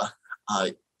the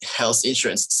health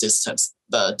insurance systems,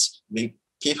 but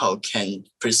people can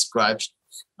prescribe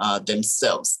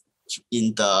themselves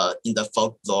in the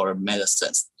folklore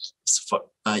medicines.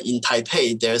 In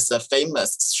Taipei, there's a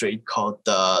famous street called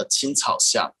the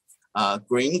Qingcaoxiang,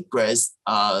 green grass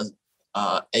alley.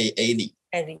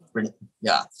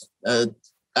 Yeah.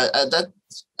 At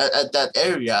that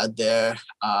area, there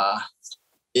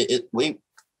we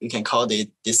can call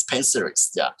it dispensaries.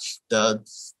 Yeah. The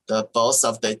boss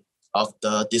of the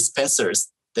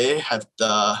dispensaries, they have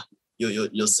the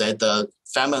you said the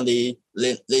family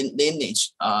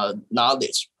lineage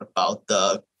knowledge about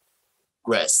the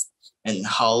grass and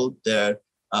how their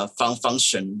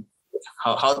function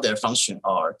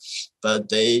are, but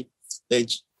they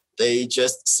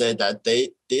just say that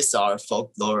these are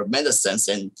folklore medicines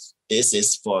and this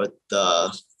is for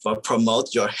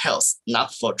promote your health,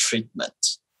 not for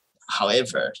treatment.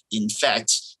 However, in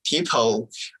fact, people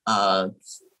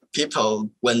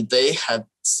when they have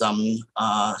some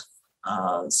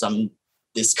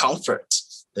discomfort,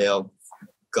 they'll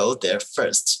go there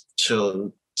first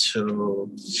to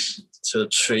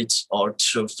treat or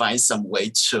to find some way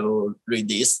to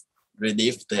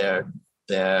relieve their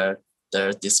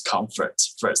discomfort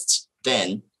first.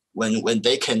 Then when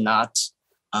they cannot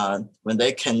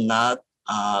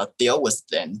deal with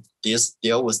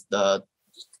the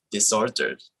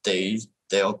disorder,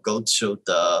 they'll go to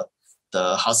the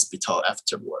hospital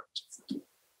afterward.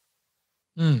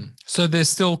 So they're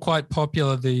still quite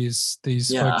popular, these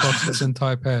folk doctors in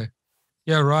Taipei.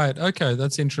 Yeah, right. Okay,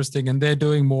 that's interesting. And they're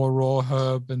doing more raw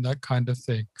herb and that kind of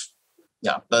thing.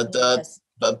 Yeah, but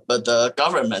the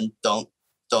government don't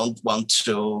want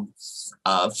to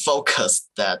focus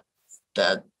that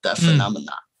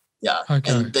phenomena. Yeah,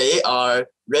 okay. And they are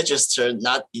registered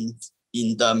not in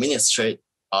the Ministry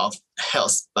of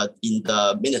Health, but in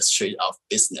the Ministry of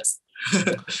Business.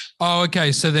 Oh,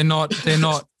 okay. So they're not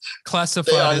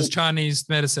classified as Chinese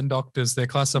medicine doctors. They're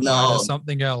classified as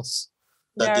something else.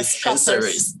 The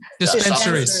dispensaries.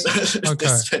 Dispensaries. Okay.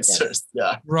 Dispensaries.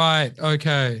 Yeah. Right.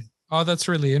 Okay. Oh, that's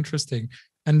really interesting.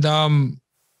 And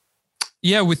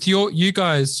with you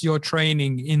guys, your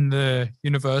training in the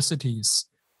universities.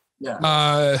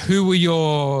 Yeah. Who were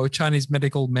your Chinese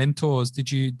medical mentors?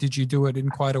 Did you do it in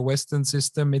quite a Western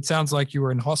system? It sounds like you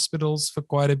were in hospitals for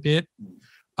quite a bit.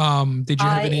 Did you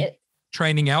have any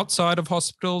training outside of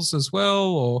hospitals as well,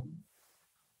 or?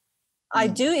 I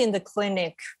do in the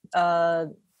clinic,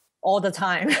 all the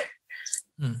time.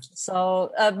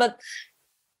 So, but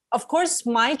of course,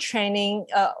 my training,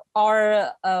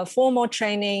 our formal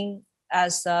training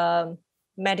as a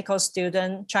medical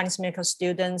student, Chinese medical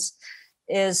students,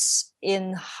 is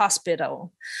in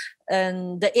hospital.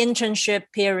 And the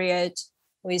internship period,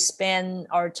 we spend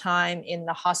our time in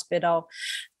the hospital.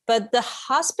 But the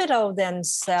hospital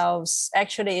themselves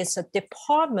actually is a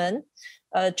department,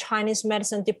 a Chinese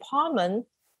medicine department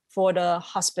for the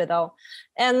hospital.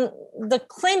 And the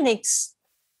clinics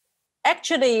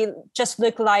actually just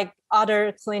look like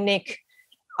other clinic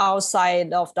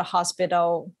outside of the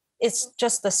hospital. It's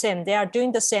just the same. They are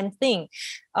doing the same thing.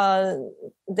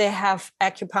 They have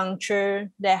acupuncture,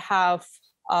 they have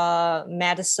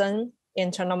medicine,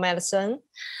 internal medicine.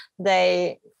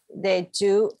 They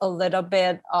do a little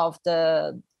bit of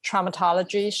the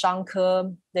traumatology, 伤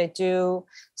科. They do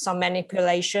some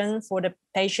manipulation for the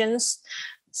patients.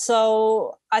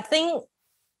 So I think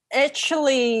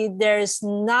actually there's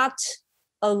not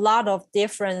a lot of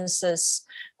differences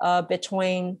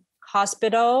between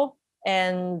hospital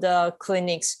and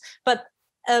clinics, but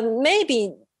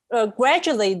maybe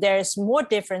gradually there's more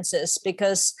differences,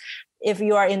 because if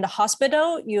you are in the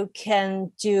hospital, you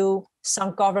can do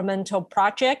some governmental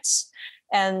projects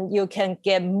and you can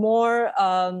get more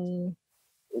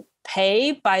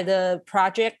pay by the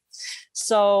project.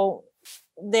 So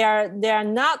they are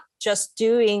not just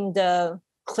doing the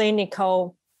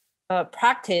clinical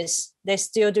practice, they're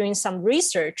still doing some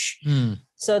research.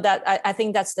 So that I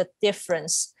think that's the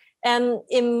difference. And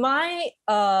in my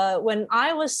when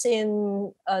I was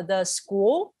in the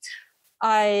school,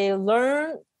 I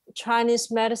learned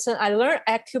Chinese medicine. I learned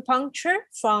acupuncture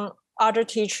from other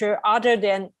teacher other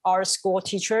than our school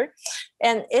teacher,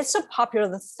 and it's a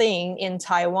popular thing in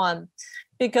Taiwan,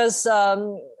 because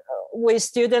we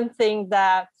students think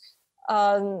that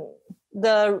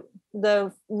the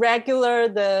regular,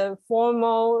 the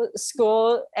formal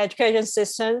school education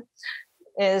system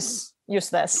is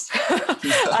useless.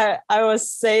 I would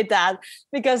say that,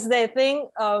 because they think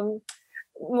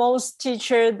most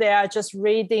teachers, they are just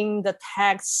reading the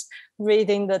texts,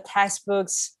 reading the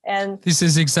textbooks. And this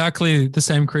is exactly the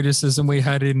same criticism we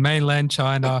had in mainland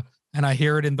China, and I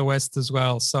hear it in the West as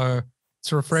well. So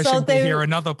it's refreshing to hear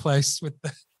another place with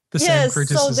the same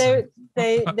criticism. So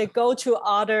they go to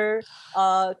other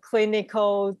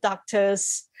clinical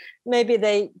doctors. Maybe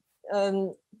they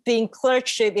being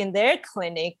clerkship in their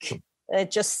clinic,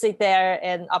 just sit there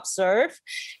and observe.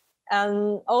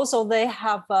 And also they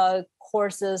have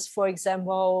courses, for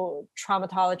example,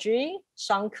 traumatology,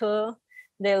 伤科.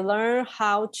 They learn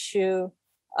how to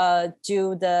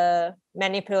do the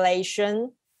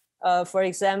manipulation. For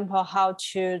example, how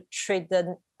to treat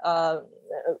the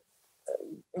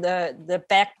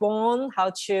backbone, how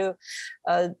to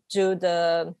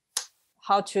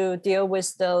how to deal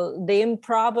with the limb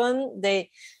problem. They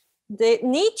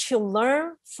need to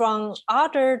learn from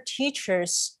other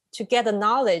teachers to get the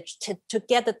knowledge, to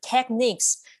get the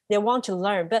techniques they want to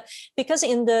learn. But because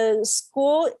in the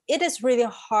school, it is really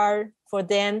hard for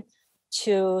them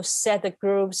to set the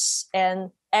groups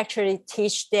and actually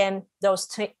teach them those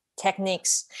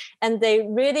techniques. And they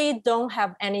really don't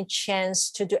have any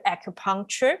chance to do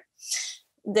acupuncture.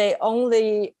 They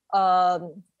only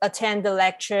attend the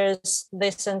lectures,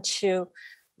 listen to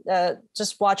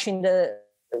just watching the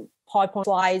PowerPoint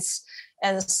slides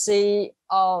and see,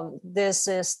 this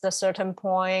is the certain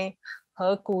point,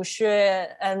 和骨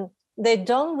穴, and they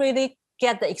don't really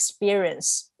get the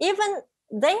experience. Even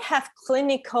they have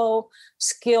clinical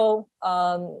skill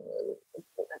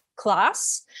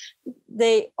class,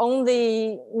 they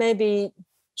only maybe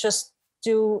just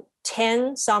do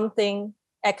 10 something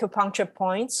acupuncture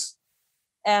points,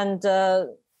 and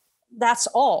that's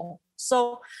all.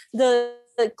 So the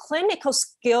clinical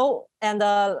skill and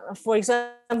for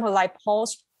example, like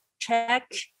pulse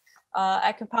check,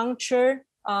 acupuncture,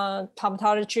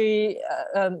 traumatology,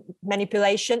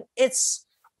 manipulation, it's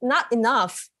not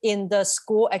enough in the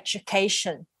school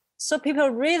education. So people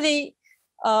really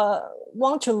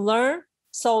want to learn.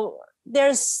 So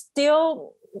they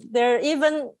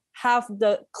even have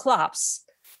the clubs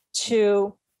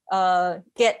to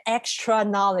get extra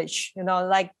knowledge,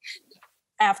 like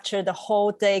after the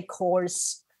whole day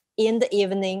course in the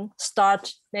evening,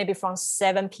 start maybe from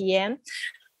 7 p.m.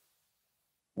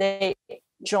 They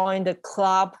join the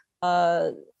club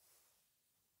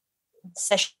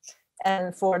session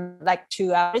and for like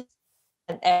 2 hours.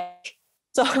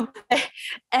 So they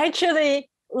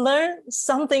actually learn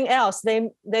something else.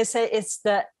 They say it's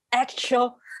the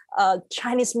actual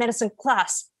Chinese medicine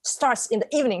class starts in the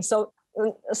evening. So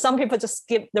some people just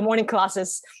skip the morning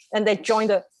classes and they join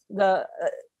the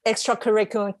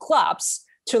extracurricular clubs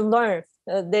to learn.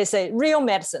 They say real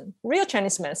medicine, real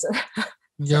Chinese medicine.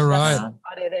 You're right. That's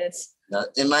what it is.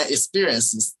 In my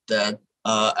experience is that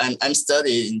I'm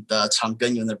studying in the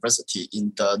Chang'an University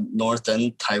in the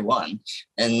northern Taiwan.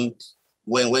 And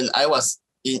when I was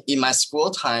in my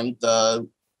school time, the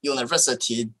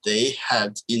university, they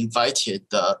had invited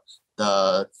the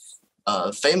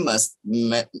famous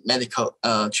medical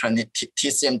Chinese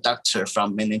TCM doctor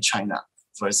from mainland China.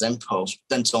 For example,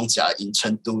 Deng Zhongjia in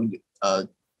Chengdu,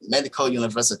 Medical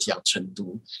University of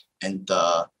Chengdu, and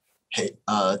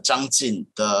Zhang Jin,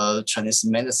 the Chinese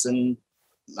medicine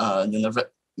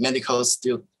medical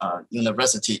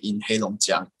university in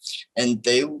Heilongjiang, and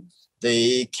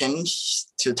they came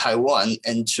to Taiwan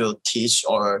and to teach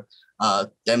or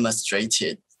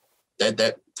demonstrated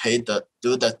that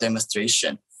do the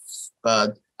demonstration.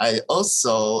 But I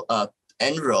also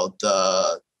enrolled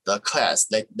the class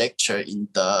lecture in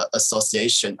the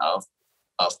association of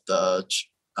the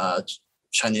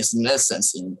Chinese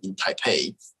medicines in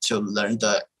Taipei to learn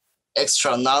the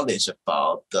extra knowledge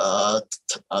about the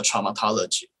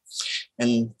traumatology.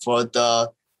 And for the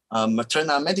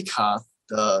Materna Medica,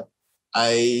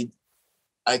 I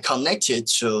connected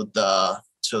to the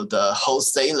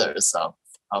wholesalers of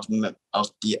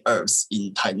the herbs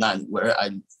in Tainan, where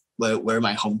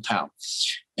my hometown,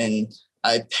 and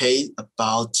I paid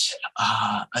about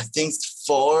I think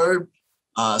 4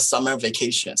 summer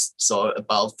vacations, so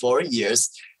about 4 years.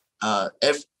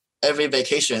 Every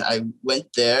vacation I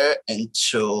went there and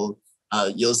to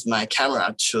use my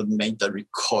camera to make the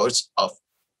records of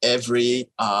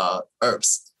every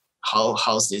herbs.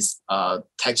 How's this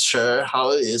texture?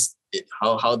 How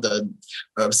the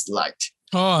herbs like?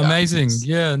 Oh, yeah. Amazing!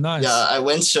 Yeah, nice. Yeah, I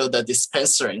went to the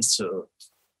dispensaries to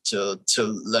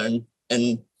learn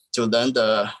the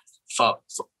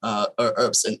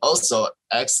herbs, and also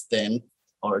ask them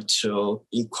or to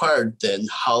inquire them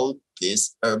how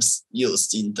these herbs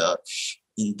used in the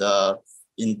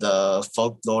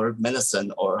folklore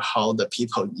medicine, or how the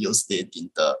people used it in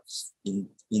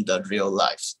the real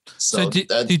life. So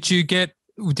did you get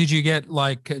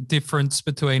like a difference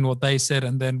between what they said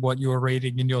and then what you were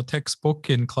reading in your textbook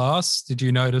in class? Did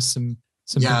you notice some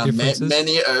big differences?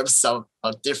 Many herbs are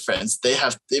different. They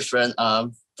have different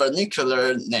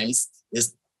vernacular names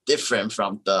is different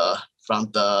from the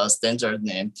standard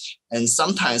name, and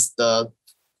sometimes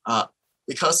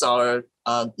because our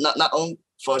not only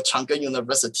for Chang'an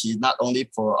University, not only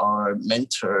for our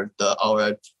mentor,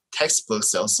 our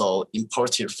textbooks also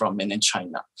imported from mainland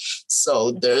China.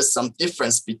 So there's some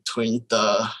difference between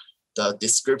the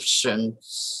description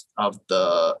of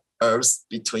the herbs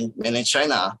between mainland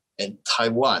China and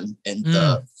Taiwan and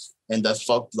the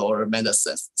folklore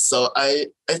medicines. So I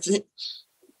think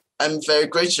I'm very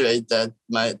grateful that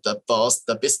the boss,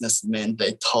 the businessman,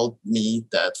 they told me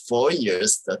that 4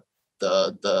 years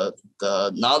the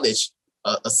knowledge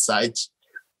aside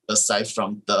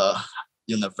from the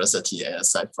university and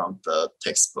aside from the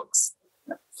textbooks.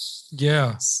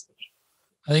 Yeah,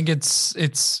 I think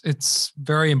it's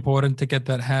very important to get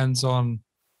that hands-on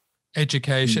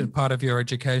education, part of your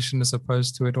education, as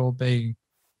opposed to it all being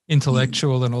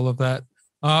intellectual and all of that.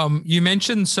 You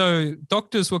mentioned, so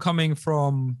doctors were coming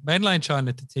from mainland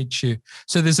China to teach you.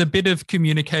 So there's a bit of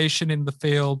communication in the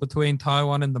field between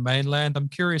Taiwan and the mainland. I'm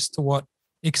curious to what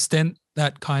extent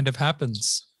that kind of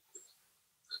happens.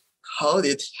 How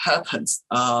it happens,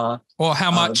 or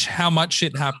how much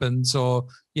it happens, or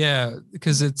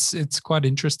because it's quite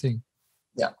interesting.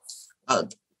 Yeah,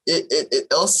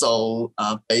 it also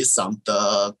based on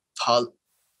the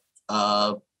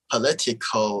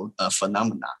political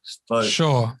phenomena.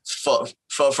 Sure.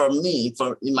 For me,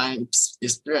 in my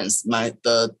experience,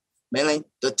 the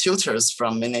tutors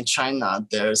from mainland China,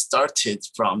 they started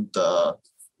from the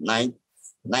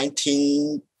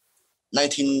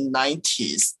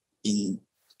 1990s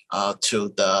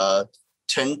to the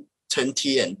 20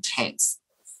 and 10s.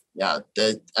 Yeah,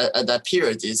 at that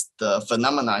period the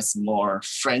phenomena is more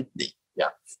friendly.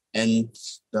 Yeah, and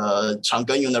the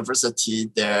Chang'an University,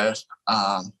 their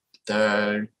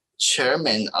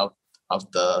chairman of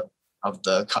the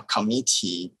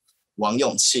committee, Wang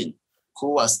Yongqin, who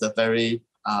was the very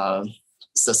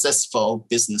successful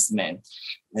businessman,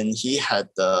 and he had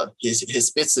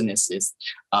his businesses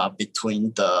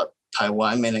between the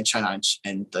Taiwan, mainland China,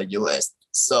 and the U.S.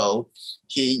 So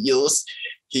he used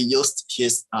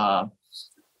his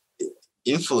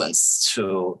influence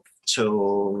to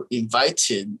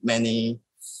invite many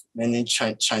mainland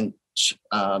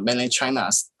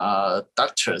China's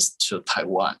doctors to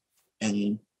Taiwan,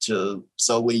 and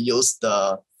so we used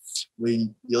 3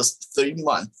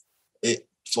 months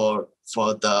for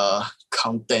the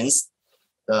condensed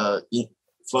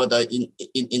for the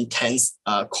intense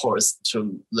course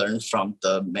to learn from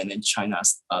the Mainland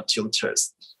China's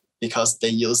tutors, because they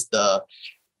use the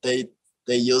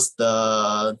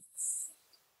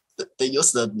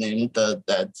name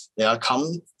that they are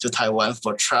come to Taiwan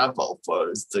for travel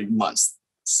for 3 months.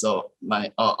 So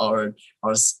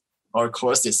our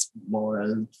course is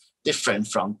more different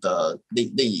from the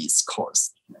Lingyi's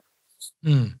course.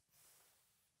 Mm.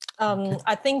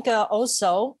 I think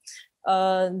also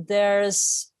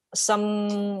there's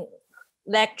some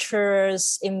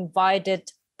lecturers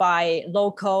invited by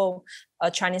local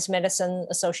Chinese medicine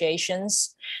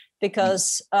associations,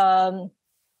 because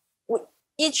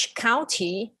each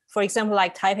county, for example,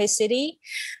 like Taipei City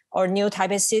or New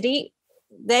Taipei City,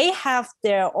 they have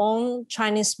their own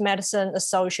Chinese medicine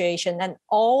association, and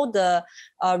all the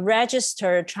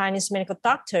registered Chinese medical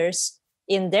doctors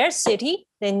in their city,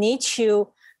 they need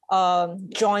to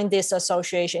join this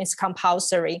association. It's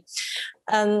compulsory.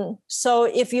 And so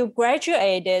if you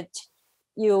graduated,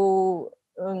 you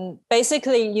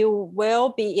basically you will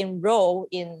be enrolled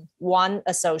in one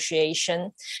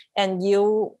association, and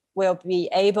you will be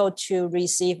able to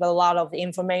receive a lot of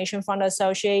information from the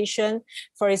association.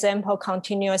 For example,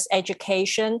 continuous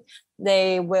education,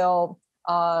 they will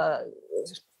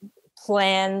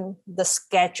plan the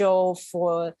schedule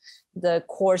for the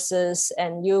courses,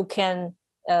 and you can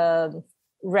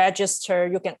register,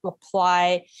 you can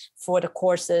apply for the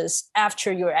courses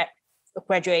after your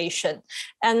graduation.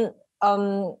 And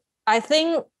I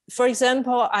think, for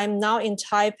example, I'm now in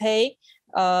Taipei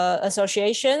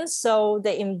association, so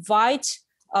they invite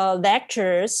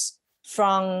lecturers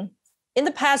from, in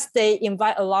the past they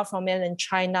invite a lot from Mainland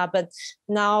China, but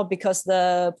now because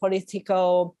the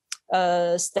political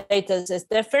status is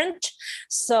different,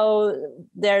 so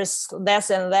there's less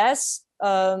and less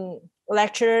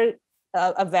lecturer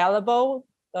available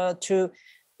to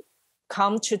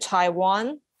come to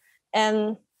Taiwan.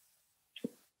 And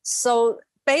so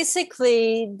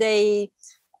basically they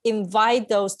invite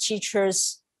those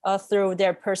teachers through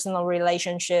their personal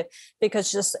relationship,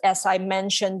 because just as I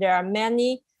mentioned, there are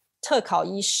many 特考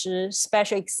医师,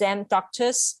 special exam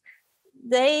doctors.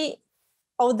 They,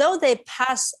 although they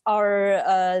pass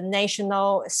our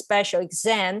national special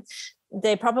exam,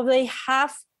 they probably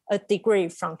have a degree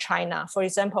from China. For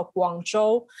example,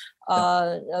 Guangzhou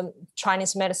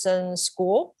Chinese medicine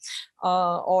school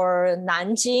or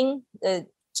Nanjing, it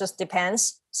just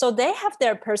depends. So they have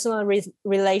their personal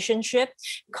relationship,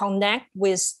 connect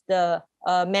with the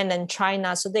Mainland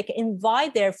China, so they can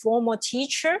invite their former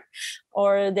teacher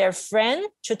or their friend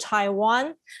to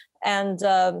Taiwan and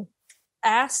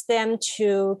ask them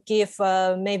to give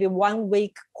maybe 1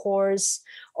 week course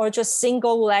or just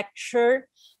single lecture,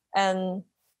 and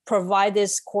provide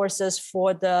these courses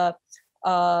for the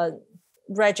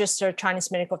registered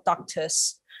Chinese medical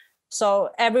doctors. So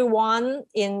everyone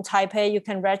in Taipei, you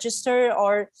can register,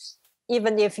 or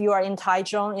even if you are in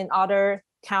Taichung, in other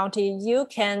county, you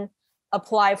can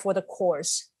apply for the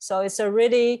course. So it's a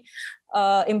really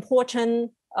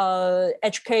important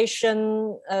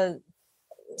education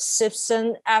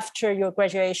system. After your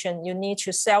graduation, you need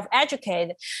to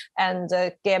self-educate and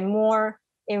get more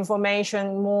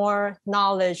information, more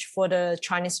knowledge for the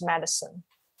Chinese medicine.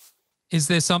 Is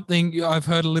there something, I've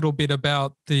heard a little bit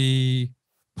about the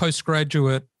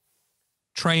postgraduate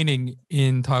training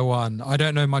in Taiwan. I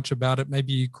don't know much about it.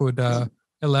 Maybe you could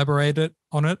elaborate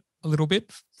on it a little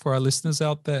bit for our listeners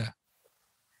out there.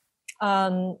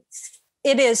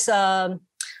 It is a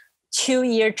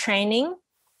 2-year training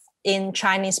in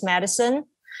Chinese medicine.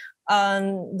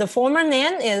 The former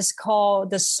name is called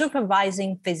the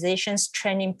Supervising Physicians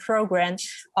Training Program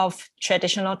of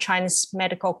Traditional Chinese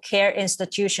Medical Care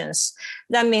Institutions.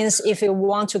 That means if you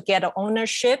want to get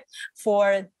ownership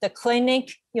for the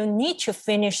clinic, you need to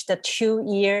finish the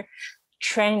 2-year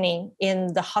training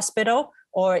in the hospital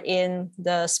or in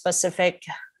the specific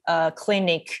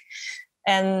clinic.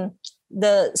 And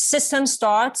the system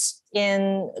starts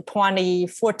in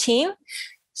 2014.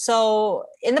 So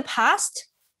in the past,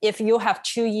 if you have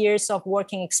 2 years of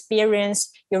working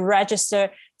experience, you register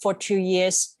for 2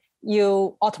 years,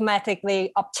 you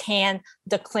automatically obtain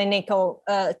the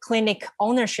clinic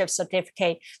ownership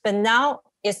certificate. But now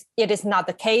it is not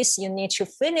the case. You need to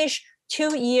finish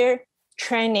 2-year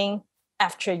training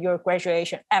after your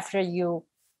graduation, after you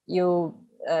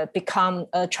become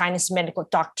a Chinese medical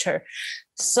doctor.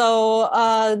 So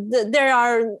there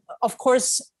are, of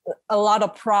course, a lot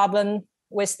of problems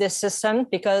with this system,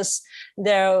 because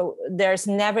there's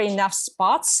never enough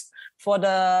spots for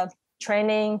the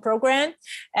training program,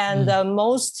 and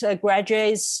most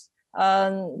graduates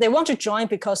They want to join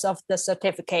because of the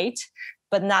certificate,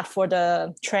 but not for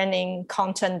the training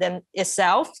content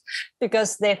itself,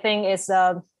 because they think it's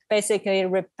basically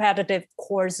repetitive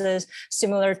courses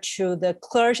similar to the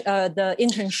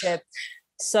internship.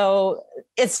 So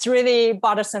it's really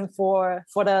bothersome for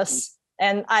us.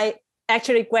 And I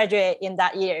actually graduated in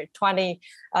that year,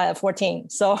 2014.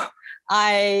 So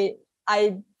I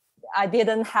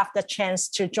didn't have the chance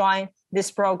to join this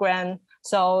program.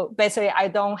 So basically, I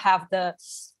don't have the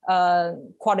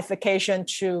qualification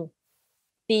to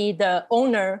be the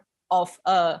owner of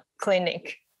a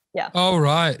clinic. Yeah. Oh,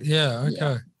 right. Yeah. Okay.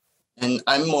 Yeah. And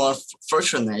I'm more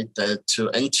fortunate to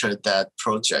enter that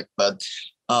project, but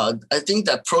I think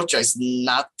that project is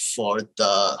not for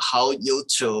the how you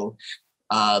to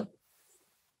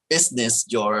business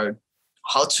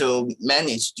how to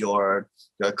manage your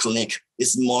clinic.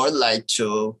 It's more like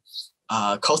to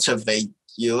cultivate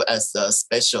you as a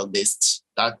specialist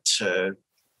doctor,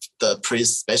 the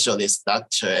pre-specialist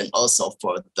doctor, and also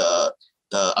for the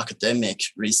academic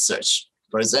research.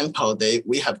 For example,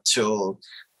 we have to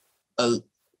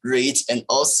read and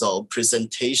also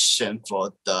presentation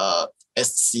for the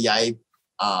SCI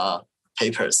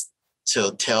papers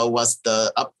to tell what's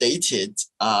the updated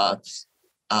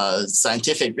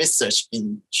scientific research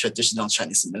in traditional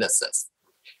Chinese medicine.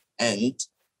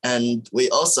 And we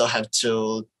also have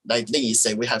to, like Ling-yi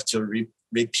said, we have to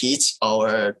repeat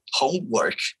our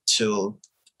homework to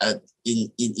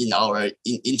in our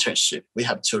internship. We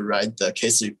have to write the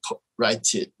case report, write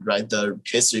the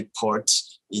case report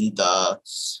in the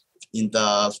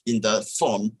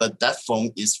form, but that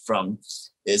form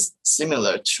is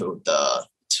similar to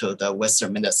the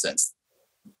Western medicines.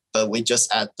 But we just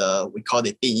add we call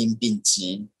it 病因病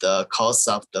机, the cause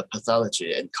of the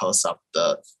pathology and cause of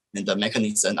the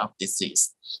mechanism of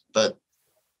disease. But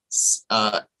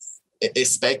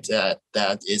expect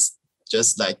that is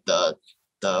just like the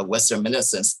Western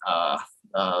medicines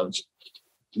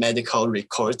medical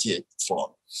recorded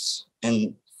form.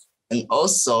 And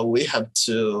also we have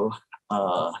to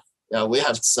we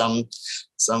have some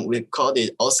we call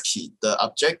it OSCE, the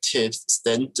objective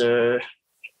standard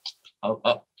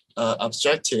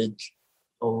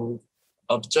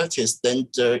objective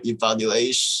standard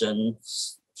evaluation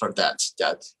for that,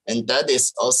 and that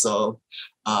is also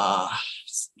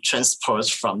transport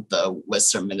from the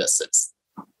Western medicines.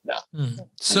 Yeah.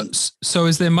 So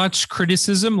is there much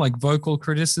criticism, like vocal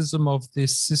criticism of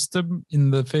this system in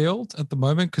the field at the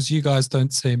moment? Because you guys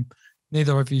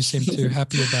neither of you seem too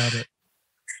happy about it.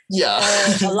 Yeah,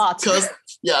 a lot. Because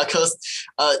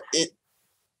it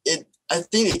I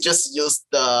think it just used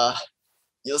the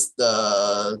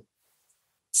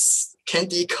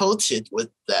candy coated with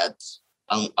that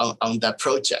on that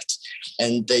project,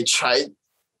 and they try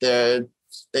to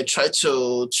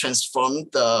transform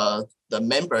the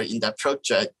member in that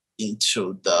project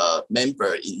into the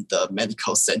member in the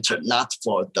medical center, not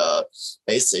for the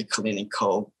basic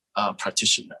clinical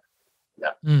practitioner.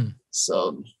 Yeah.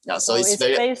 So it's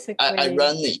very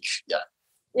ironic.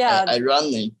 Yeah.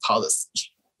 Ironic policy.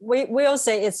 We will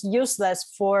say it's useless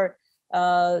for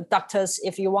doctors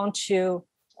if you want to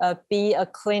be a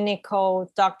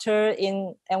clinical doctor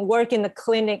and work in the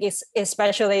clinic is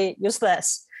especially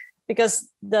useless, because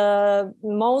the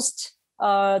most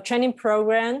training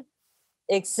program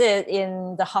exist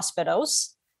in the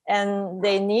hospitals, and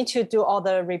they need to do all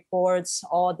the reports,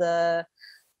 all the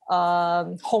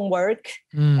homework,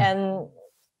 and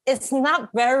it's not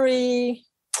very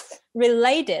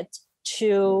related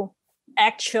to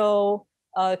actual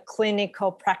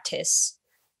clinical practice.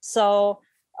 So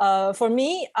for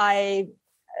me, I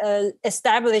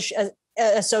established an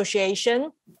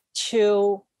association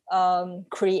to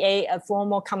create a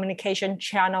formal communication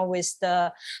channel with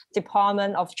the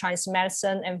Department of Chinese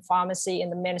Medicine and Pharmacy in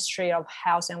the Ministry of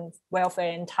Health and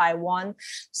Welfare in Taiwan.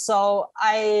 So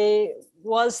I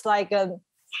was like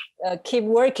keep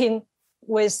working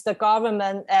with the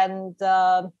government and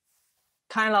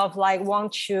kind of like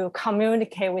want to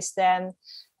communicate with them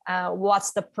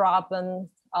what's the problem,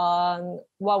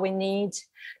 what we need.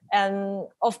 And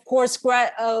of course,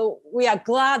 we are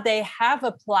glad they have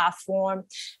a platform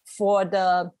for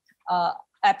the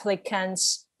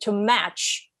applicants to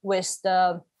match with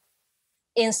the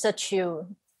institute,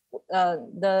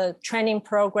 the training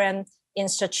program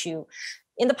institute.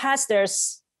 In the past,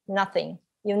 there's nothing.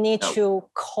 You need to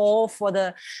call for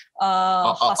the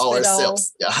hospital.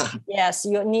 Ourselves, yeah. Yes,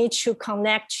 you need to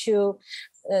connect to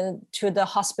the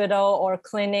hospital or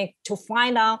clinic to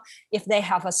find out if they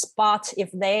have a spot,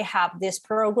 if they have this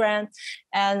program,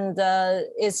 and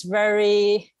it's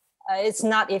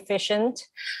not efficient.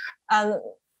 And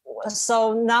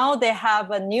so now they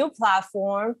have a new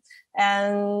platform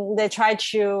and they try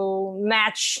to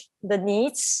match the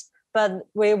needs, but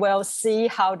we will see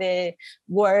how they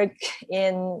work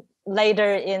in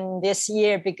later in this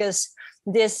year, because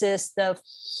this is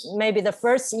maybe the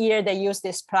first year they use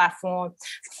this platform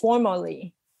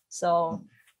formally. So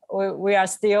we are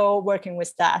still working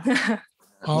with that.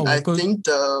 I think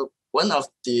one of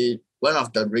the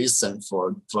reasons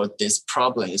for this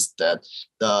problem is that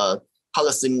the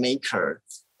policymaker,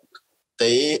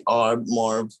 they are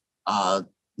more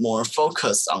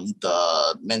focused on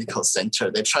the medical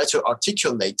center. They try to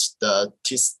articulate the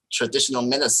traditional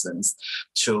medicines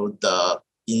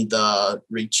in the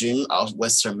regime of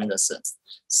Western medicines.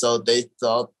 So they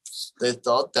thought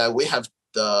that we have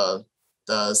the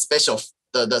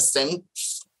same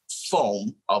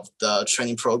form of the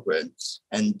training program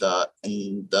and the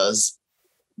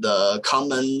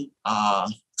common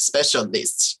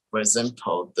specialists. For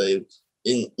example,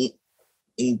 in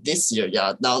this year,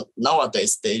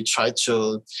 nowadays they try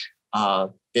to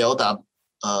build up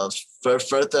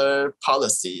further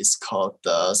policies called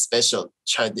the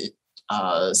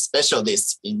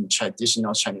specialists in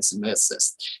traditional Chinese medicine.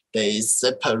 They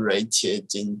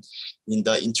separated in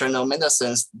the internal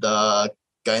medicines, the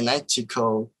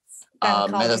gynecology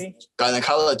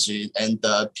and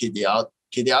the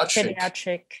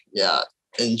pediatric,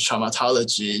 and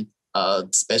traumatology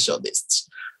specialists.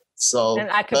 So and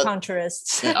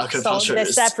acupuncturists. So they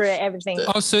separate everything.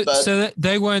 So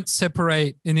they won't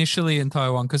separate initially in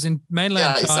Taiwan, because in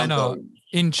mainland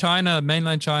China,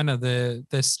 mainland China, they're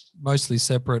mostly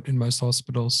separate in most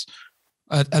hospitals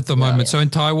at the moment. So in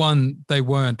Taiwan they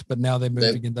weren't, but now they're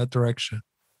moving in that direction.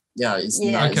 It's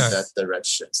not in that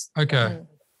direction. Okay.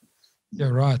 Yeah,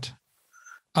 right.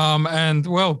 And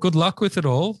well, good luck with it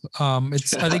all. I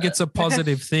think it's a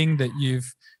positive thing that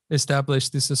you've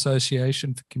established this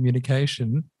association for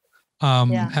communication.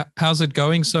 How's it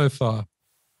going so far,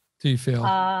 do you feel?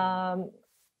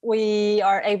 We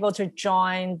are able to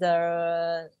join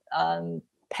the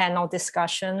panel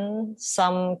discussion,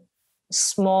 some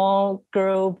small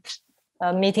group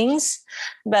meetings,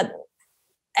 but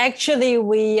actually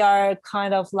we are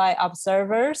kind of like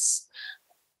observers.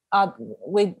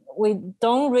 We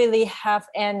don't really have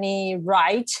any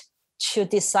right to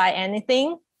decide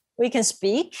anything. We can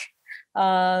speak,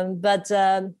 but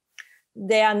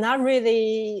they are not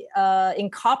really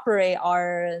incorporate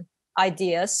our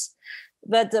ideas.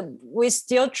 But we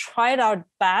still tried our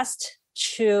best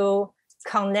to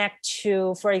connect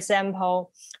to, for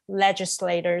example,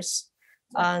 legislators,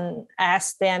 and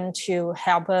ask them to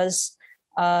help us.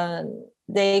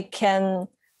 They can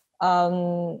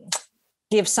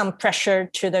give some pressure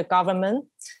to the government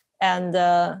and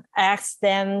ask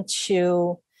them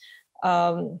to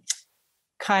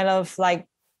kind of like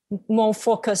more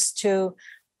focused to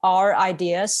our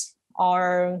ideas,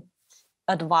 our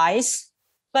advice.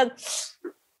 But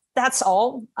that's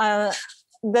all.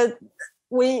 That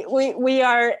we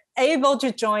are able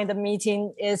to join the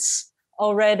meeting is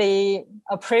already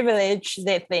a privilege,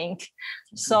 they think.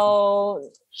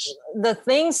 So the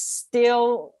things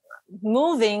still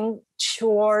moving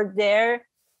toward the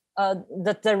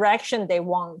direction they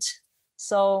want.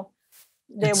 So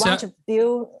they want to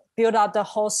build out the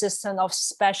whole system of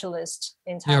specialists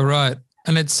in Taiwan. Yeah, right.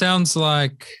 And it sounds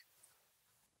like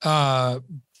the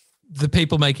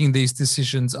people making these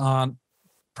decisions aren't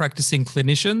practicing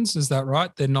clinicians. Is that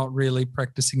right? They're not really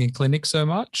practicing in clinics so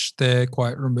much. They're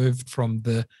quite removed from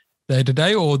the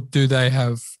day-to-day, or do they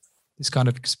have this kind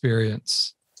of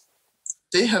experience?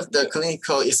 They have the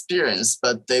clinical experience,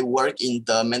 but they work in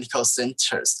the medical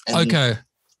centers. And,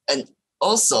 and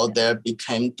also they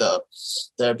become the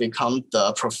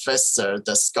professor,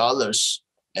 the scholars,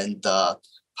 and the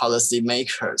policy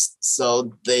makers.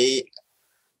 So they,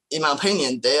 in my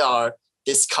opinion, they are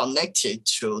disconnected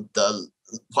to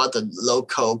what the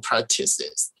local practice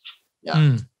is.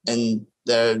 And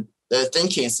their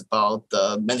thinking is about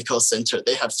the medical center.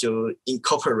 They have to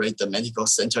incorporate the medical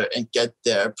center and get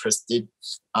their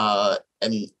prestigious,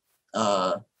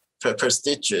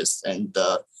 and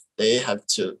they have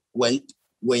to win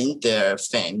their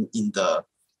fame in the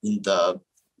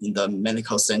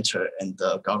medical center and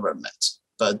the government.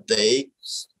 But they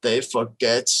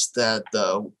forget that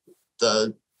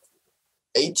the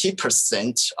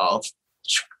 80% of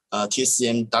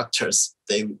TCM doctors,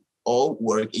 they all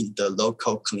work in the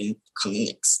local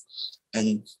clinics,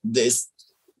 and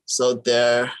so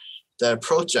their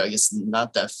project is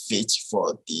not that fit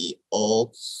for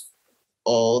all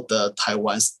the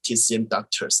Taiwan's TCM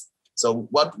doctors. So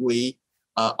what we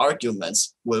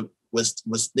arguments with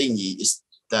Lingyi is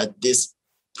that this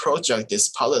project, this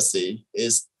policy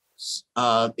is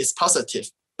it's positive,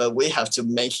 but we have to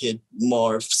make it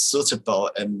more suitable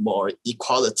and more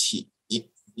equality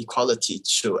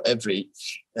to every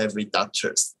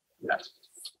doctors. Yeah.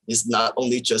 It's not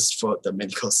only just for the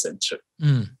medical center.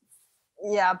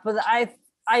 Yeah, but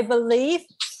I believe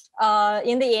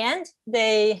in the end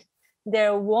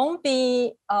there won't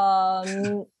be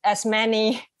as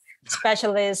many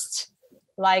specialists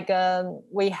like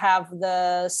we have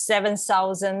the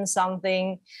 7,000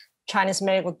 something Chinese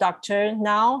medical doctor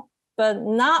now, but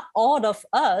not all of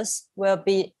us will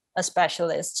be a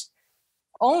specialist.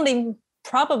 Only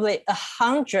probably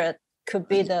 100 could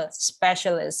be the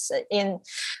specialists in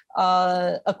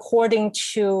according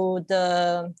to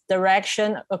the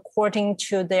direction, according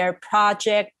to their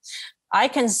project. I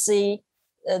can see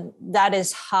that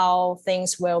is how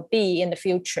things will be in the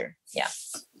future. Yeah.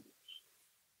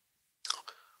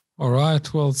 All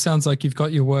right. Well, it sounds like you've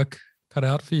got your work cut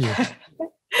out for you.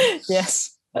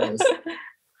 Yes.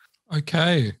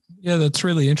 Okay. Yeah, that's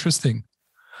really interesting.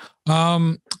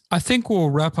 I think we'll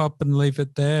wrap up and leave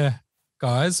it there,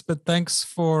 guys. But thanks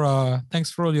for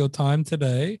all your time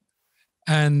today,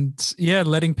 and yeah,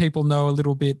 letting people know a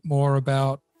little bit more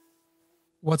about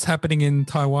what's happening in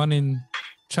Taiwan in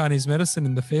Chinese medicine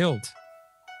in the field.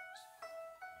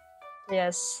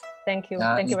 Yes. Thank you.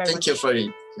 Thank you very much.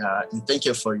 And thank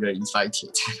you for your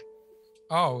invited.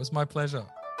 Oh, it was my pleasure.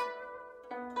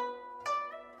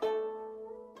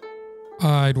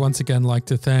 I'd once again like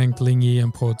to thank Ling-yi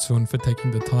and Po-Hsun for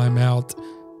taking the time out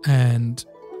and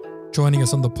joining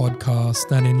us on the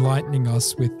podcast and enlightening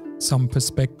us with some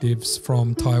perspectives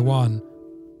from Taiwan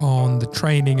on the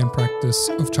training and practice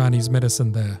of Chinese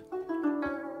medicine there.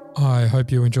 I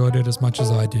hope you enjoyed it as much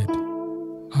as I did.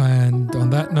 And on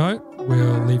that note,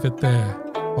 we'll leave it there.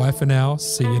 Bye for now.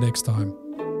 See you next time.